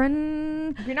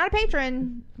a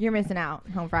patron, you're missing out,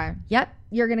 home fry. Yep.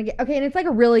 You're going to get, okay. And it's like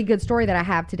a really good story that I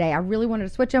have today. I really wanted to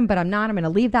switch them, but I'm not. I'm going to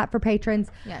leave that for patrons.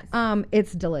 Yes.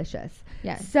 It's delicious.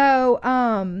 Yes. So,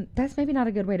 that's maybe not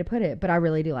a good way to put it, but I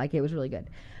really do like it. It was really good.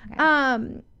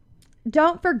 Okay.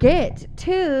 Don't forget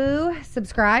to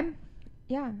subscribe.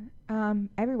 Yeah.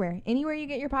 Everywhere. Anywhere you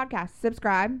get your podcast,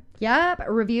 subscribe. Yep.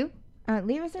 Review.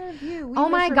 Leave us a review. Oh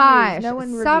my gosh. No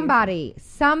one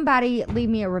somebody leave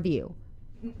me a review.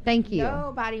 Thank you.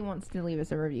 Nobody wants to leave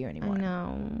us a review anymore. I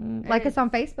know. Like us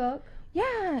on Facebook.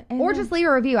 Yeah. Or just leave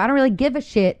a review. I don't really give a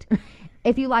shit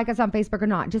if you like us on Facebook or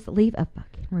not. Just leave a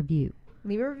fucking review.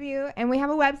 Leave a review. And we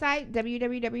have a website,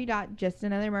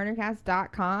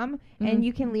 www.justanothermurdercast.com. And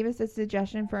you can leave us a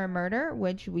suggestion for a murder,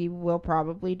 which we will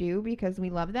probably do because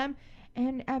we love them.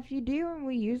 And if you do and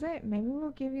we use it, maybe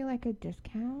we'll give you like a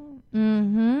discount.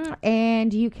 Mm-hmm.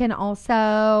 And you can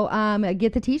also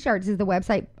get the t-shirts. Is the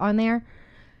website on there?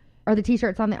 Are the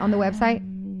t-shirts on the website?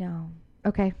 No.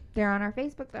 Okay. They're on our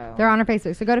Facebook though. They're on our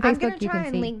Facebook. So go to I'm Facebook. gonna You try can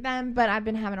and see. link them, but I've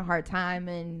been having a hard time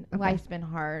and life's been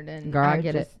hard and Girl, I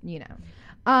get it. you know.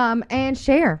 And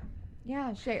share.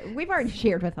 Yeah, share. We've already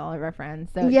shared with all of our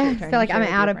friends. So Yeah. it's your So turn like to I'm share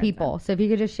with out your of friends people. So if you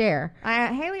could just share.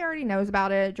 Haley already knows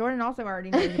about it. Jordan also already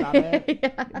knows about it.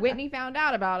 Yeah. Whitney found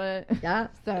out about it. Yeah.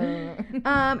 So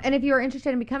And if you are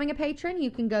interested in becoming a patron, you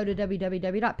can go to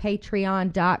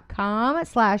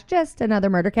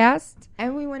www.patreon.com/justanothermurdercast.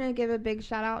 and we want to give a big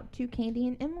shout out to Candy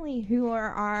and Emily, who are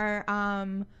our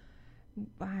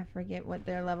I forget what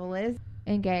their level is.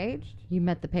 Engaged. You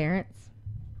met the parents.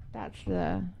 That's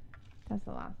the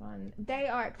last one. They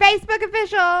are Facebook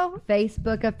official.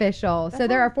 Facebook official. So That's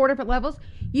there all. are 4 different levels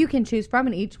you can choose from,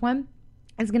 and each one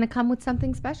is going to come with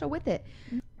something special with it.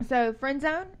 So Friend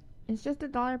Zone is just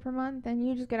 $1 per month, and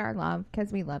you just get our love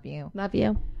because we love you. Love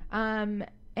you.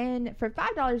 And for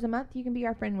 $5 a month, you can be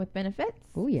our friend with benefits.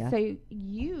 Oh, yeah. So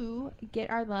you get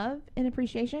our love and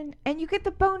appreciation, and you get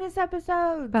the bonus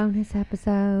episodes. Bonus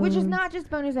episode. Which is not just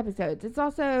bonus episodes. It's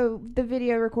also the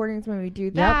video recordings when we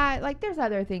do that. Like, there's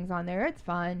other things on there. It's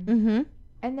fun. Mm-hmm.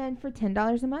 And then for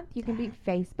 $10 a month, you can be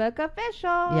Facebook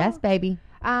official. Yes, baby.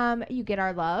 You get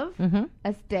our love, Mm-hmm.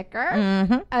 a sticker,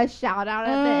 Mm-hmm. a shout out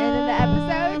at the end of the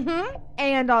episode,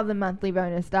 and all the monthly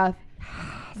bonus stuff.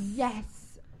 Yes.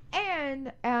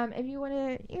 And if you want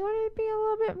to be a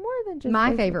little bit more than just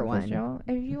My Facebook favorite one. official,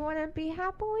 if you want to be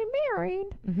happily married,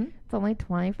 Mm-hmm. it's only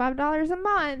 $25 a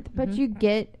month, but you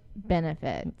get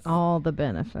benefits. All the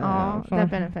benefits. All the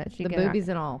benefits. You The get boobies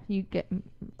and all. You get.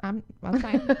 I'm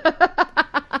okay.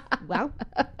 Well,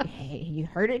 hey, you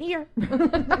heard it here.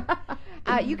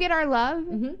 You get our love.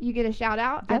 Mhm. You get a shout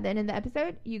out Yep. at the end of the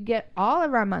episode. You get all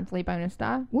of our monthly bonus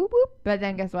stuff. Whoop, whoop. But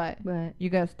then guess what? But You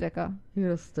get a sticker. you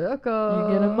get a sticker.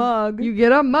 You get a mug. You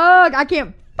get a mug. I can't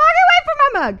fucking wait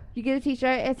for my mug. You get a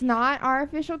t-shirt. It's not our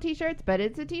official t-shirts, but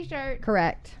it's a t-shirt.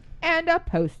 Correct. And a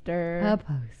poster. A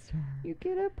poster. You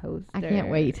get a poster. I can't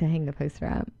wait to hang the poster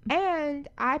up. And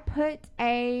I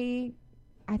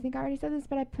think I already said this,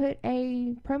 but I put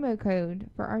a promo code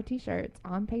for our t-shirts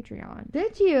on Patreon.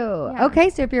 Did you? Yeah. Okay,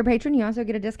 so if you're a patron, you also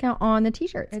get a discount on the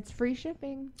t-shirts. It's free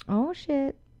shipping. Oh,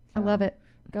 shit. I So- love it.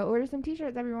 Go order some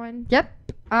t-shirts, everyone. Yep.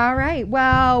 All right.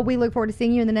 Well, we look forward to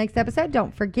seeing you in the next episode.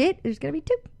 Don't forget, there's going to be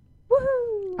 2.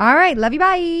 Woohoo! All right. Love you.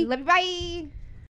 Bye. Love you. Bye.